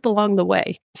pick it up along the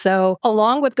way. So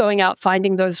along with going out,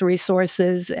 finding those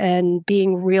resources and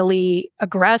being really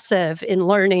aggressive in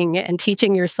learning and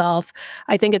teaching yourself,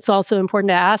 I think it's also important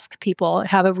to ask people,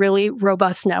 have a really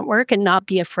robust network and not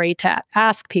be afraid to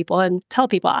ask people and tell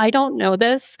people, I don't know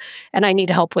this and I need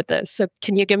help with this. So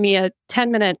can you give me a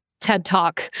 10-minute TED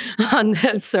Talk on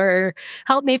this, or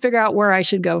help me figure out where I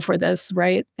should go for this,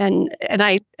 right? And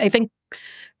I think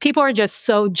people are just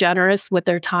so generous with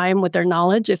their time, with their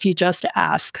knowledge, if you just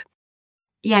ask.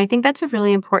 Yeah, I think that's a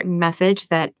really important message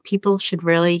that people should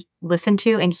really listen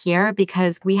to and hear,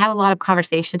 because we have a lot of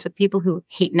conversations with people who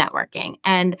hate networking.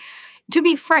 And to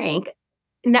be frank,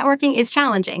 networking is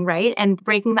challenging, right? And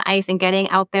breaking the ice and getting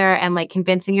out there and like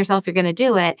convincing yourself you're going to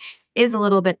do it is a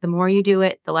little bit, the more you do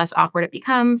it, the less awkward it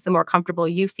becomes, the more comfortable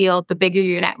you feel, the bigger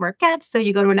your network gets. So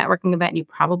you go to a networking event and you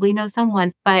probably know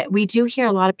someone. But we do hear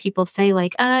a lot of people say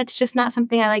like, it's just not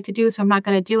something I like to do, so I'm not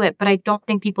going to do it. But I don't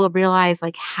think people realize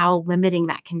like how limiting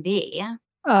that can be.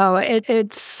 Oh,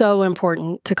 it's so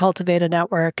important to cultivate a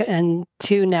network and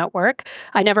to network.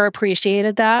 I never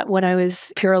appreciated that when I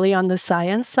was purely on the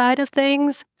science side of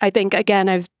things. I think, again,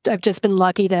 I've just been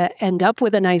lucky to end up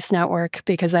with a nice network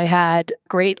because I had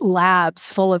great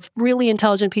labs full of really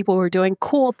intelligent people who are doing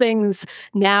cool things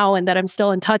now and that I'm still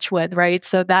in touch with, right?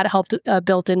 So that helped a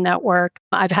built-in network.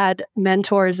 I've had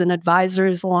mentors and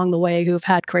advisors along the way who've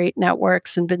had great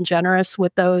networks and been generous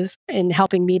with those in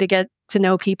helping me to get to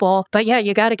know people. But yeah,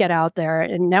 you got to get out there,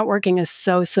 and networking is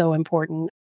so, so important.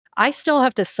 I still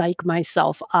have to psych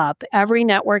myself up. Every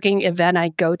networking event I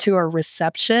go to or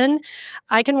reception,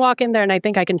 I can walk in there and I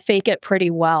think I can fake it pretty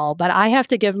well, but I have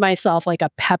to give myself like a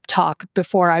pep talk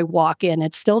before I walk in.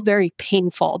 It's still very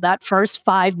painful. That first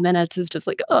 5 minutes is just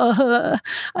like, I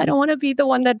don't want to be the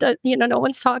one that, no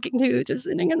one's talking to, just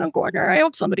sitting in a corner. I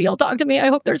hope somebody will talk to me. I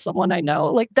hope there's someone I know.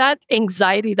 Like that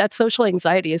anxiety, that social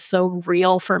anxiety is so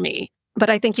real for me. But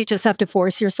I think you just have to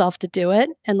force yourself to do it.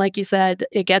 And like you said,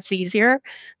 it gets easier.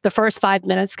 The first 5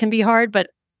 minutes can be hard, but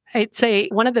I'd say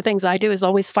one of the things I do is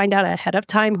always find out ahead of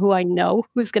time who I know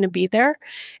who's going to be there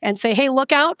and say, hey,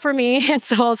 look out for me. And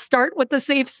so I'll start with the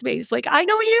safe space. Like, I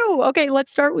know you. Okay,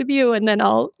 let's start with you. And then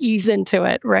I'll ease into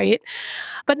it, right?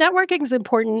 But networking is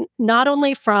important, not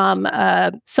only from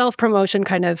a self-promotion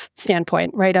kind of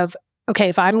standpoint, right? Okay,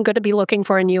 if I'm going to be looking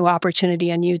for a new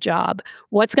opportunity, a new job,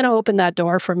 what's going to open that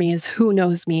door for me is who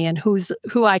knows me and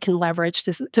who I can leverage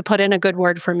to put in a good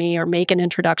word for me or make an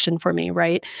introduction for me,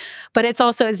 right? But it's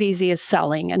also as easy as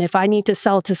selling. And if I need to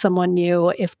sell to someone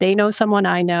new, if they know someone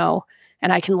I know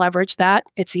and I can leverage that,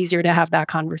 it's easier to have that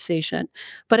conversation.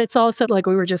 But it's also, like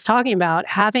we were just talking about,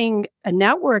 having a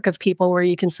network of people where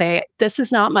you can say, this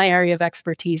is not my area of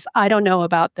expertise. I don't know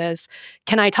about this.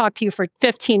 Can I talk to you for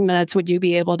 15 minutes? Would you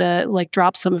be able to like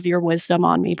drop some of your wisdom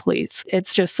on me, please?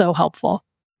 It's just so helpful.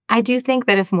 I do think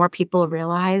that if more people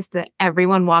realize that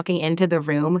everyone walking into the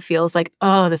room feels like,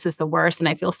 oh, this is the worst, and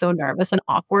I feel so nervous and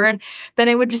awkward, then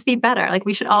it would just be better. Like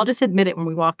we should all just admit it when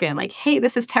we walk in, like, hey,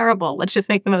 this is terrible. Let's just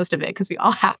make the most of it because we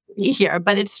all have to be here.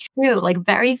 But it's true. Like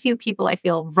very few people I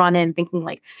feel run in thinking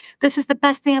like, this is the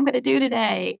best thing I'm going to do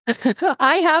today.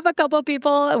 I have a couple of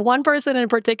people, one person in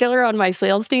particular on my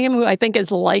sales team who I think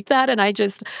is like that. And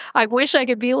I wish I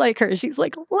could be like her. She's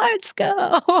like, let's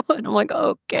go. And I'm like,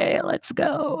 okay, let's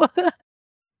go.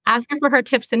 Ask her for her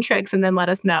tips and tricks and then let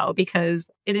us know, because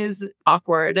it is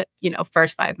awkward,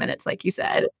 first 5 minutes, like you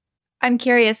said. I'm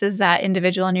curious, is that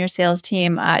individual on your sales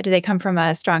team, do they come from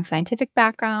a strong scientific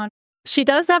background? She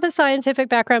does have a scientific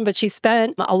background, but she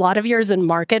spent a lot of years in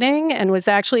marketing and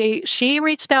she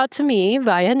reached out to me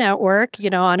via network,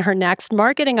 on her next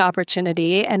marketing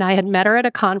opportunity. And I had met her at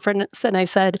a conference and I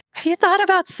said, have you thought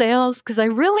about sales? Because I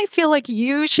really feel like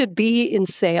you should be in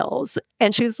sales.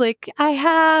 And she was like, I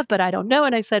have, but I don't know.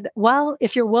 And I said, well,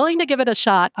 if you're willing to give it a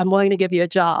shot, I'm willing to give you a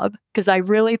job because I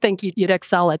really think you'd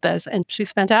excel at this. And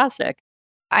she's fantastic.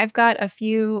 I've got a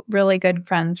few really good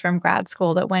friends from grad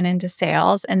school that went into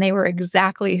sales, and they were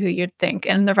exactly who you'd think.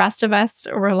 And the rest of us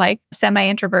were like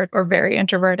semi-introvert or very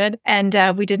introverted, and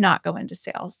we did not go into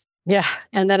sales. Yeah.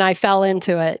 And then I fell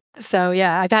into it. So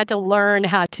yeah, I've had to learn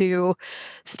how to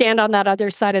stand on that other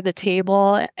side of the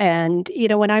table. And,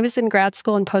 when I was in grad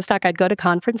school and postdoc, I'd go to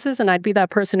conferences and I'd be that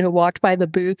person who walked by the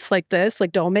booths like this,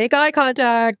 like, don't make eye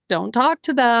contact, don't talk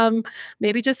to them,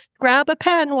 maybe just grab a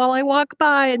pen while I walk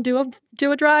by and do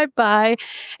a drive-by.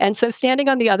 And so standing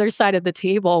on the other side of the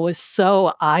table was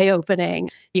so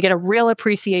eye-opening. You get a real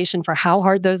appreciation for how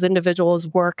hard those individuals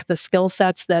work, the skill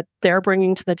sets that they're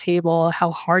bringing to the table,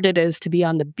 how hard it is to be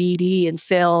on the BD and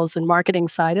sales and marketing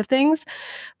side of things.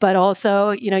 But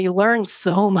also, you learn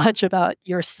so much about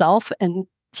yourself and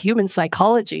human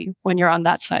psychology when you're on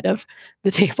that side of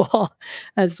the table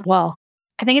as well.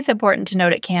 I think it's important to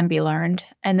note it can be learned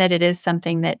and that it is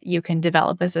something that you can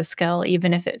develop as a skill,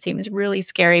 even if it seems really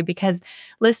scary, because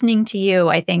listening to you,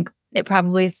 I think it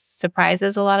probably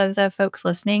surprises a lot of the folks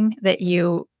listening that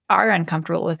you are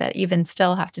uncomfortable with it, even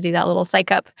still have to do that little psych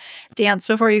up dance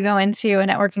before you go into a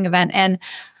networking event. And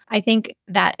I think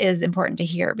that is important to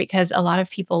hear because a lot of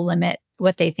people limit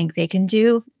what they think they can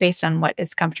do based on what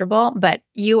is comfortable. But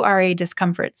you are a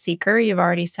discomfort seeker. You've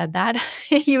already said that.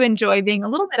 You enjoy being a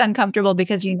little bit uncomfortable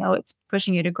because you know it's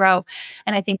pushing you to grow.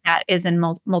 And I think that is in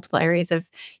multiple areas of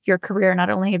your career.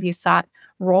 Not only have you sought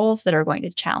roles that are going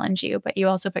to challenge you, but you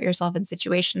also put yourself in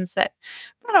situations that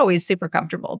are not always super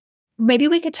comfortable. Maybe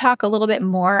we could talk a little bit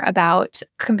more about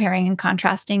comparing and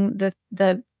contrasting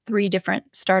the three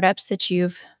different startups that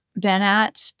you've been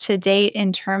at to date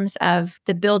in terms of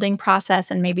the building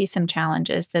process and maybe some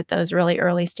challenges that those really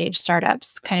early stage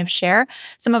startups kind of share.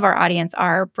 Some of our audience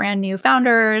are brand new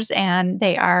founders and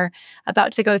they are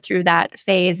about to go through that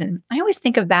phase. And I always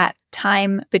think of that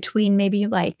time between maybe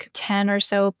like 10 or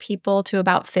so people to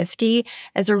about 50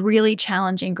 as a really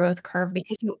challenging growth curve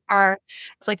because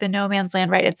it's like the no man's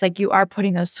land, right? It's like you are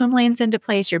putting those swim lanes into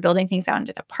place, you're building things out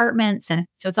into departments. And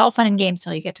so it's all fun and games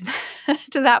till you get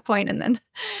to that point. And then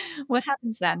what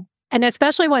happens then? And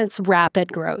especially when it's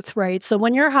rapid growth, right? So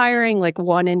when you're hiring like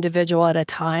one individual at a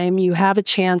time, you have a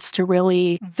chance to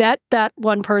really vet that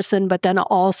one person, but then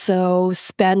also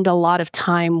spend a lot of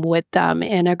time with them,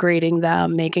 integrating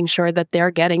them, making sure that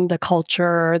they're getting the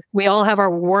culture. We all have our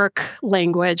work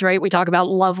language, right? We talk about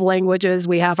love languages.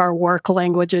 We have our work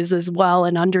languages as well,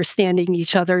 and understanding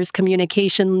each other's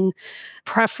communication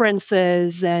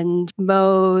preferences and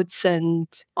modes and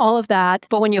all of that.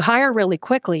 But when you hire really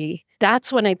quickly,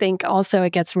 that's when I think also it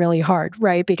gets really hard,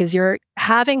 right? Because you're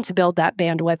having to build that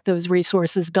bandwidth, those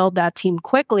resources, build that team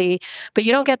quickly, but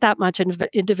you don't get that much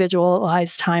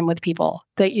individualized time with people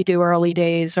that you do early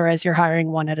days or as you're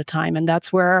hiring one at a time. And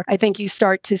that's where I think you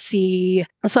start to see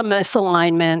some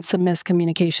misalignment, some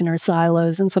miscommunication or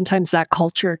silos, and sometimes that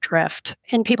culture drift.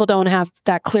 And people don't have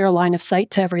that clear line of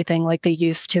sight to everything like they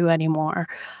used to anymore.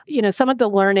 Some of the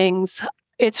learnings,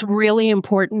 it's really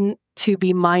important to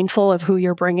be mindful of who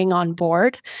you're bringing on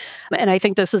board. And I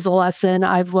think this is a lesson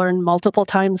I've learned multiple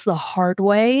times the hard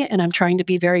way, and I'm trying to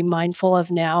be very mindful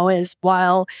of now, is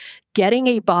while getting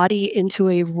a body into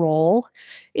a role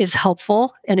is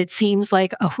helpful, and it seems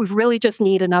like, oh, we really just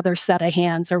need another set of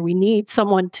hands, or we need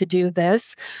someone to do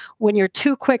this. When you're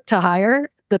too quick to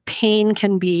hire, the pain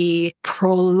can be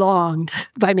prolonged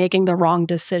by making the wrong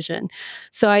decision.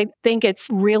 So I think it's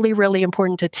really, really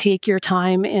important to take your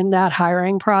time in that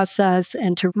hiring process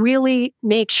and to really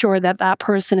make sure that that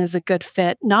person is a good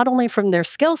fit, not only from their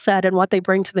skill set and what they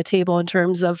bring to the table in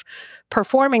terms of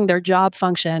performing their job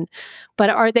function, but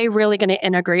are they really going to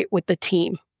integrate with the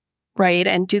team? Right?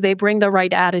 And do they bring the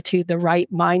right attitude, the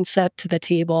right mindset to the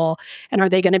table? And are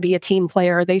they going to be a team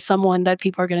player? Are they someone that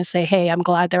people are going to say, hey, I'm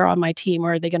glad they're on my team?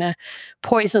 Or are they going to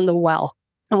poison the well?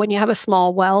 And when you have a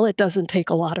small well, it doesn't take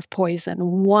a lot of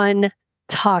poison. One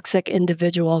toxic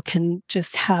individual can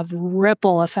just have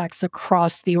ripple effects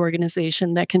across the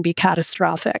organization that can be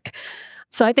catastrophic.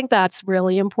 So I think that's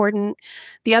really important.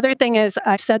 The other thing is,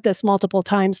 I've said this multiple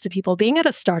times to people, being at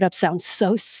a startup sounds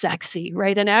so sexy,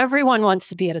 right? And everyone wants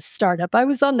to be at a startup. I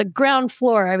was on the ground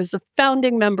floor. I was a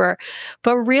founding member.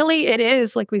 But really it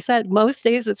is, like we said, most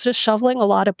days it's just shoveling a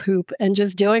lot of poop and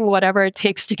just doing whatever it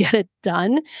takes to get it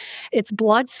done. It's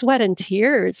blood, sweat, and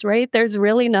tears, right? There's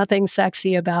really nothing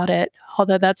sexy about it,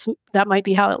 although that might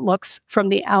be how it looks from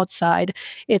the outside.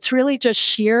 It's really just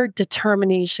sheer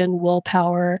determination,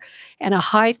 willpower, and a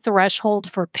high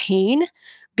threshold for pain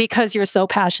because you're so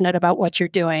passionate about what you're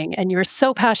doing and you're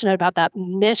so passionate about that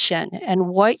mission and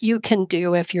what you can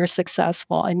do if you're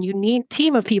successful. And you need a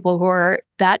team of people who are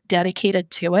that dedicated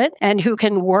to it and who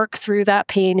can work through that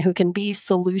pain, who can be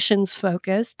solutions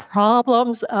focused.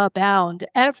 Problems abound.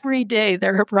 Every day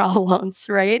there are problems,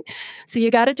 right? So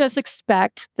you got to just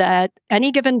expect that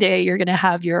any given day you're going to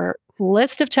have your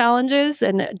list of challenges.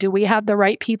 And do we have the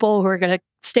right people who are going to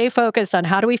stay focused on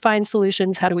how do we find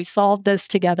solutions? How do we solve this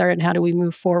together? And how do we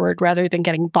move forward rather than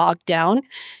getting bogged down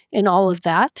in all of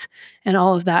that and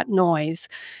all of that noise?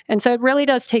 And so it really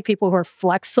does take people who are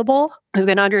flexible, who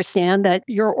can understand that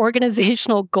your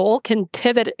organizational goal can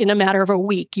pivot in a matter of a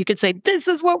week. You could say, this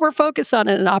is what we're focused on,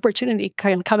 and an opportunity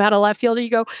can come out of left field and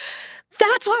you go,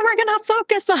 that's what we're going to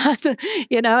focus on,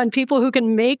 and people who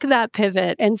can make that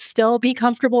pivot and still be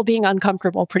comfortable being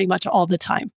uncomfortable pretty much all the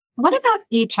time. What about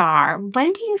HR?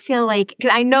 When do you feel like, because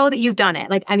I know that you've done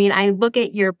it. I look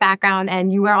at your background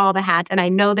and you wear all the hats, and I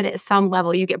know that at some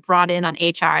level you get brought in on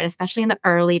HR, and especially in the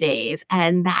early days,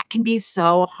 and that can be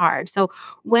so hard. So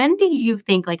when do you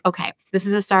think okay, this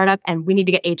is a startup and we need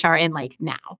to get HR in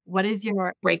now? What is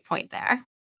your break point there?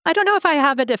 I don't know if I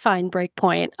have a defined break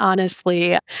point,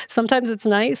 honestly. Sometimes it's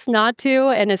nice not to,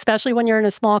 and especially when you're in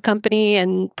a small company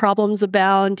and problems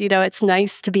abound, it's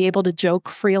nice to be able to joke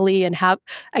freely and have,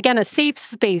 again, a safe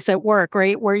space at work,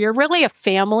 right? Where you're really a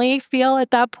family feel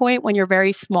at that point when you're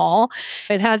very small.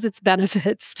 It has its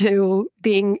benefits to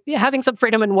having some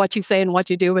freedom in what you say and what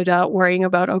you do without worrying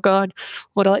about, oh God,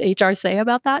 what'll HR say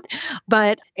about that?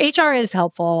 But HR is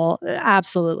helpful,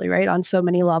 absolutely, right? On so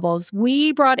many levels.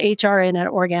 We brought HR in at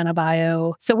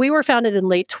OrganaBio. So we were founded in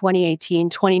late 2018.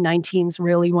 2019 is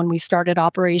really when we started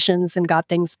operations and got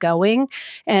things going.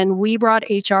 And we brought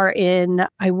HR in,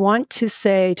 I want to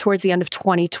say, towards the end of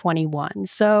 2021.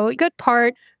 So a good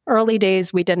part, early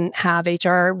days, we didn't have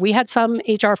HR. We had some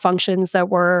HR functions that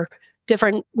were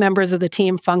different members of the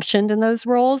team functioned in those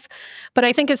roles. But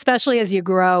I think especially as you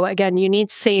grow, again, you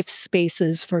need safe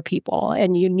spaces for people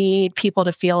and you need people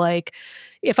to feel like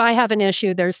if I have an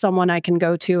issue, there's someone I can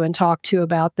go to and talk to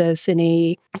about this in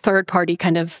a third party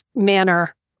kind of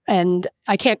manner. And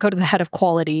I can't go to the head of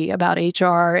quality about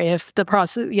HR if the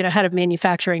process, head of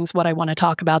manufacturing is what I want to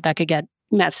talk about. That could get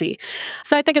messy.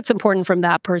 So I think it's important from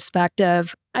that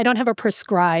perspective. I don't have a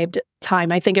prescribed time.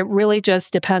 I think it really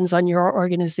just depends on your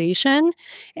organization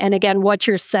and again, what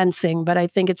you're sensing. But I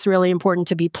think it's really important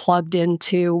to be plugged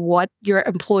into what your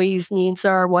employees' needs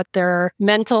are, what their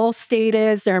mental state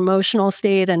is, their emotional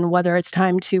state, and whether it's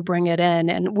time to bring it in.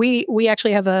 And we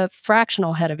actually have a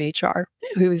fractional head of HR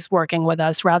who's working with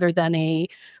us rather than a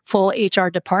full HR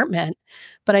department.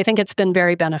 But I think it's been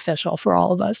very beneficial for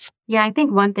all of us. Yeah, I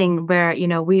think one thing where,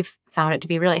 we've found it to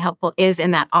be really helpful is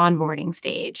in that onboarding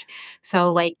stage. So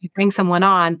like you bring someone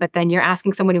on, but then you're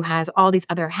asking someone who has all these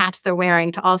other hats they're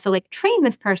wearing to also like train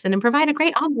this person and provide a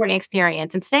great onboarding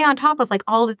experience and stay on top of like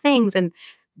all the things. And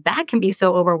that can be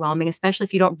so overwhelming, especially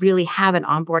if you don't really have an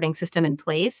onboarding system in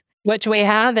place. Which we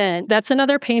haven't. That's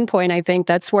another pain point, I think,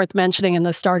 that's worth mentioning in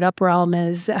the startup realm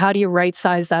is how do you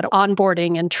right-size that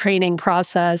onboarding and training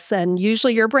process? And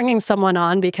usually you're bringing someone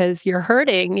on because you're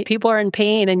hurting. People are in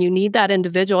pain and you need that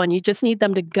individual and you just need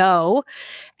them to go.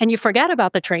 And you forget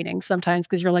about the training sometimes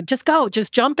because you're like, just go,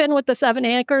 just jump in with the 7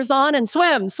 anchors on and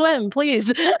swim,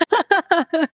 please.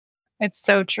 It's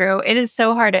so true. It is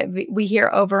so hard. We hear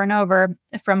over and over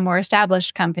from more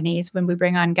established companies when we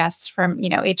bring on guests from,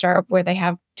 HR where they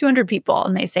have 200 people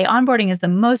and they say onboarding is the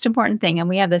most important thing. And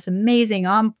we have this amazing,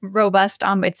 robust,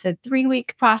 it's a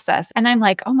 3-week process. And I'm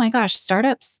like, oh my gosh,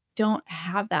 startups don't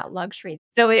have that luxury.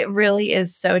 So it really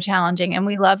is so challenging. And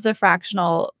we love the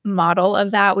fractional model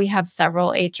of that. We have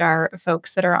several HR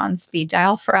folks that are on speed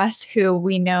dial for us who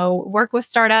we know work with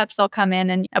startups. They'll come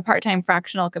in a part-time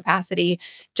fractional capacity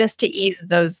just to ease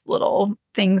those little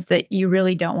things that you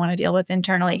really don't want to deal with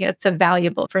internally. It's so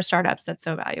valuable for startups. That's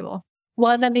so valuable.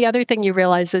 Well, and then the other thing you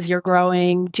realize as you're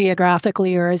growing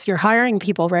geographically or as you're hiring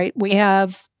people, right? We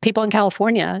have people in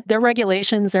California, their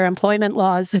regulations, their employment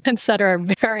laws, et cetera, are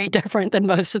very different than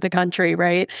most of the country,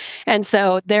 right? And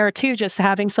so there too, just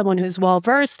having someone who's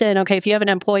well-versed in, okay, if you have an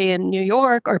employee in New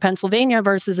York or Pennsylvania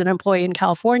versus an employee in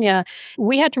California,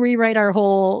 we had to rewrite our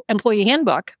whole employee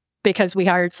handbook because we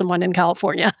hired someone in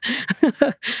California.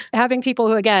 Having people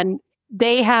who, again,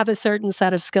 they have a certain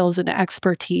set of skills and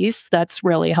expertise that's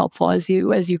really helpful as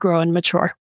you grow and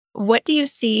mature. What do you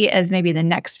see as maybe the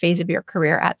next phase of your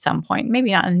career at some point?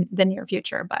 Maybe not in the near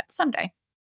future, but someday.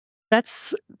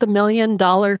 That's the $1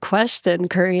 million question,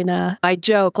 Karina. I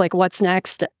joke, like, what's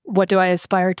next? What do I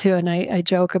aspire to? And I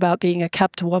joke about being a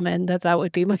kept woman, that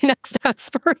would be my next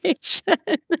aspiration.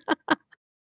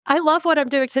 I love what I'm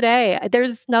doing today.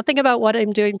 There's nothing about what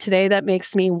I'm doing today that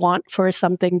makes me want for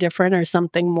something different or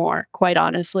something more, quite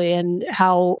honestly. And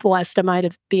how blessed am I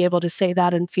to be able to say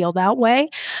that and feel that way?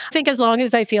 I think as long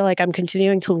as I feel like I'm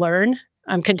continuing to learn,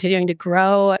 I'm continuing to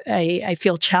grow, I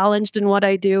feel challenged in what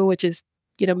I do, which is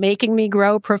making me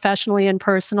grow professionally and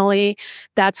personally.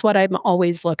 That's what I'm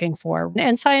always looking for.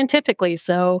 And scientifically.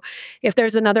 So if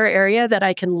there's another area that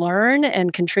I can learn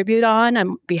and contribute on, I'd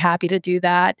be happy to do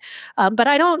that. But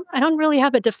I don't really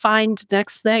have a defined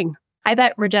next thing. I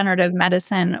bet regenerative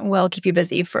medicine will keep you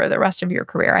busy for the rest of your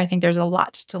career. I think there's a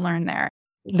lot to learn there.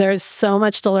 There's so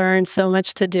much to learn, so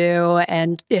much to do,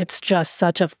 and it's just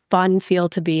such a fun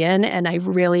field to be in. And I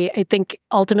think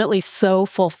ultimately so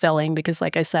fulfilling because,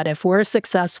 like I said, if we're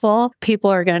successful, people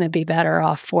are going to be better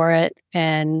off for it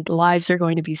and lives are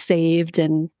going to be saved.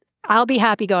 And I'll be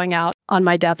happy going out on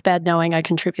my deathbed knowing I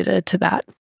contributed to that.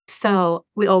 So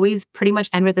we always pretty much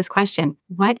end with this question.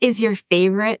 What is your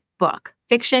favorite book?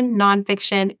 Fiction,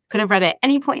 nonfiction, could have read it at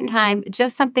any point in time,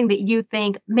 just something that you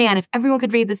think, man, if everyone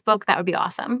could read this book, that would be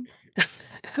awesome.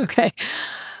 Okay.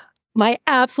 My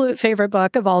absolute favorite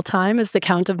book of all time is The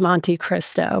Count of Monte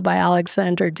Cristo by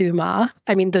Alexander Dumas.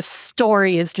 I mean, the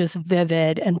story is just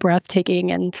vivid and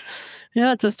breathtaking. And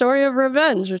it's a story of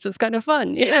revenge, which is kind of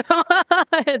fun.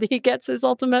 And he gets his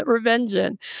ultimate revenge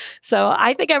in. So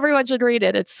I think everyone should read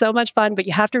it. It's so much fun, but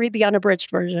you have to read the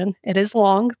unabridged version. It is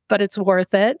long, but it's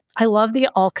worth it. I love The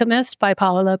Alchemist by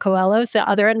Paulo Coelho. It's the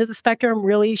other end of the spectrum,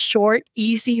 really short,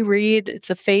 easy read. It's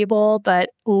a fable,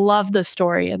 but love the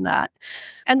story in that.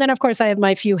 And then, of course, I have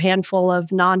my few handful of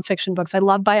nonfiction books. I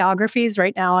love biographies.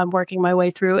 Right now, I'm working my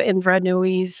way through Indra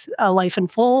Nooyi's Life in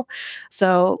Full.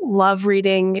 So love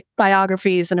reading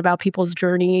biographies and about people's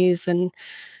journeys and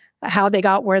how they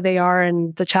got where they are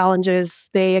and the challenges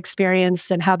they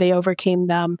experienced and how they overcame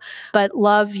them. But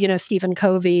love, Stephen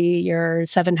Covey, your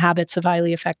 7 Habits of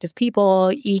Highly Effective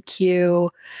People, EQ,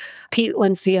 Pete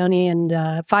Lencioni, and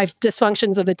 5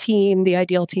 Dysfunctions of a Team, The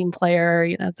Ideal Team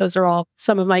Player. Those are all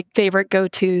some of my favorite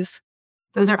go-tos.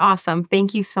 Those are awesome.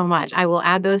 Thank you so much. I will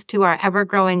add those to our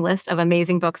ever-growing list of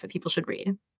amazing books that people should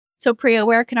read. So Priya,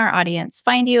 where can our audience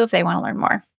find you if they want to learn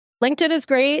more? LinkedIn is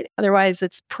great. Otherwise,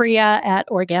 it's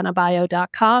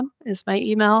priya@organabio.com is my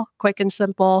email. Quick and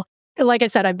simple. Like I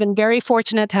said, I've been very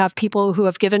fortunate to have people who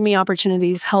have given me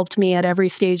opportunities, helped me at every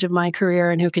stage of my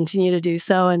career, and who continue to do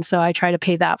so. And so I try to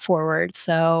pay that forward.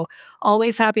 So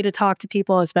always happy to talk to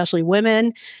people, especially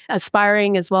women,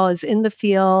 aspiring as well as in the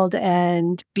field,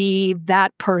 and be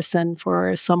that person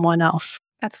for someone else.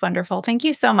 That's wonderful. Thank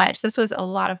you so much. This was a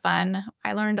lot of fun.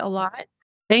 I learned a lot.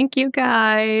 Thank you,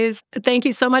 guys. Thank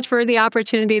you so much for the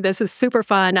opportunity. This was super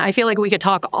fun. I feel like we could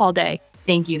talk all day.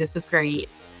 Thank you. This was great.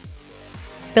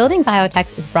 Building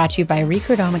Biotech is brought to you by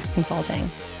Recruitomics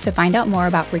Consulting. To find out more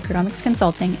about Recruitomics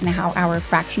Consulting and how our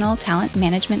fractional talent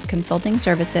management consulting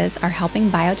services are helping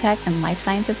biotech and life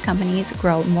sciences companies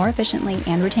grow more efficiently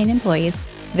and retain employees,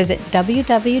 visit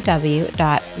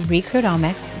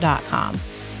www.recruitomics.com.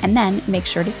 And then make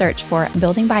sure to search for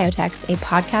Building Biotech, a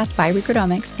podcast by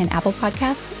Recruitomics in Apple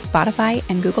Podcasts, Spotify,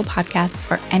 and Google Podcasts,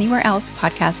 or anywhere else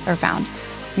podcasts are found.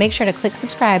 Make sure to click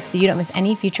subscribe so you don't miss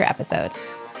any future episodes.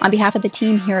 On behalf of the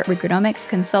team here at Recruitomics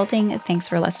Consulting, thanks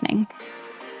for listening.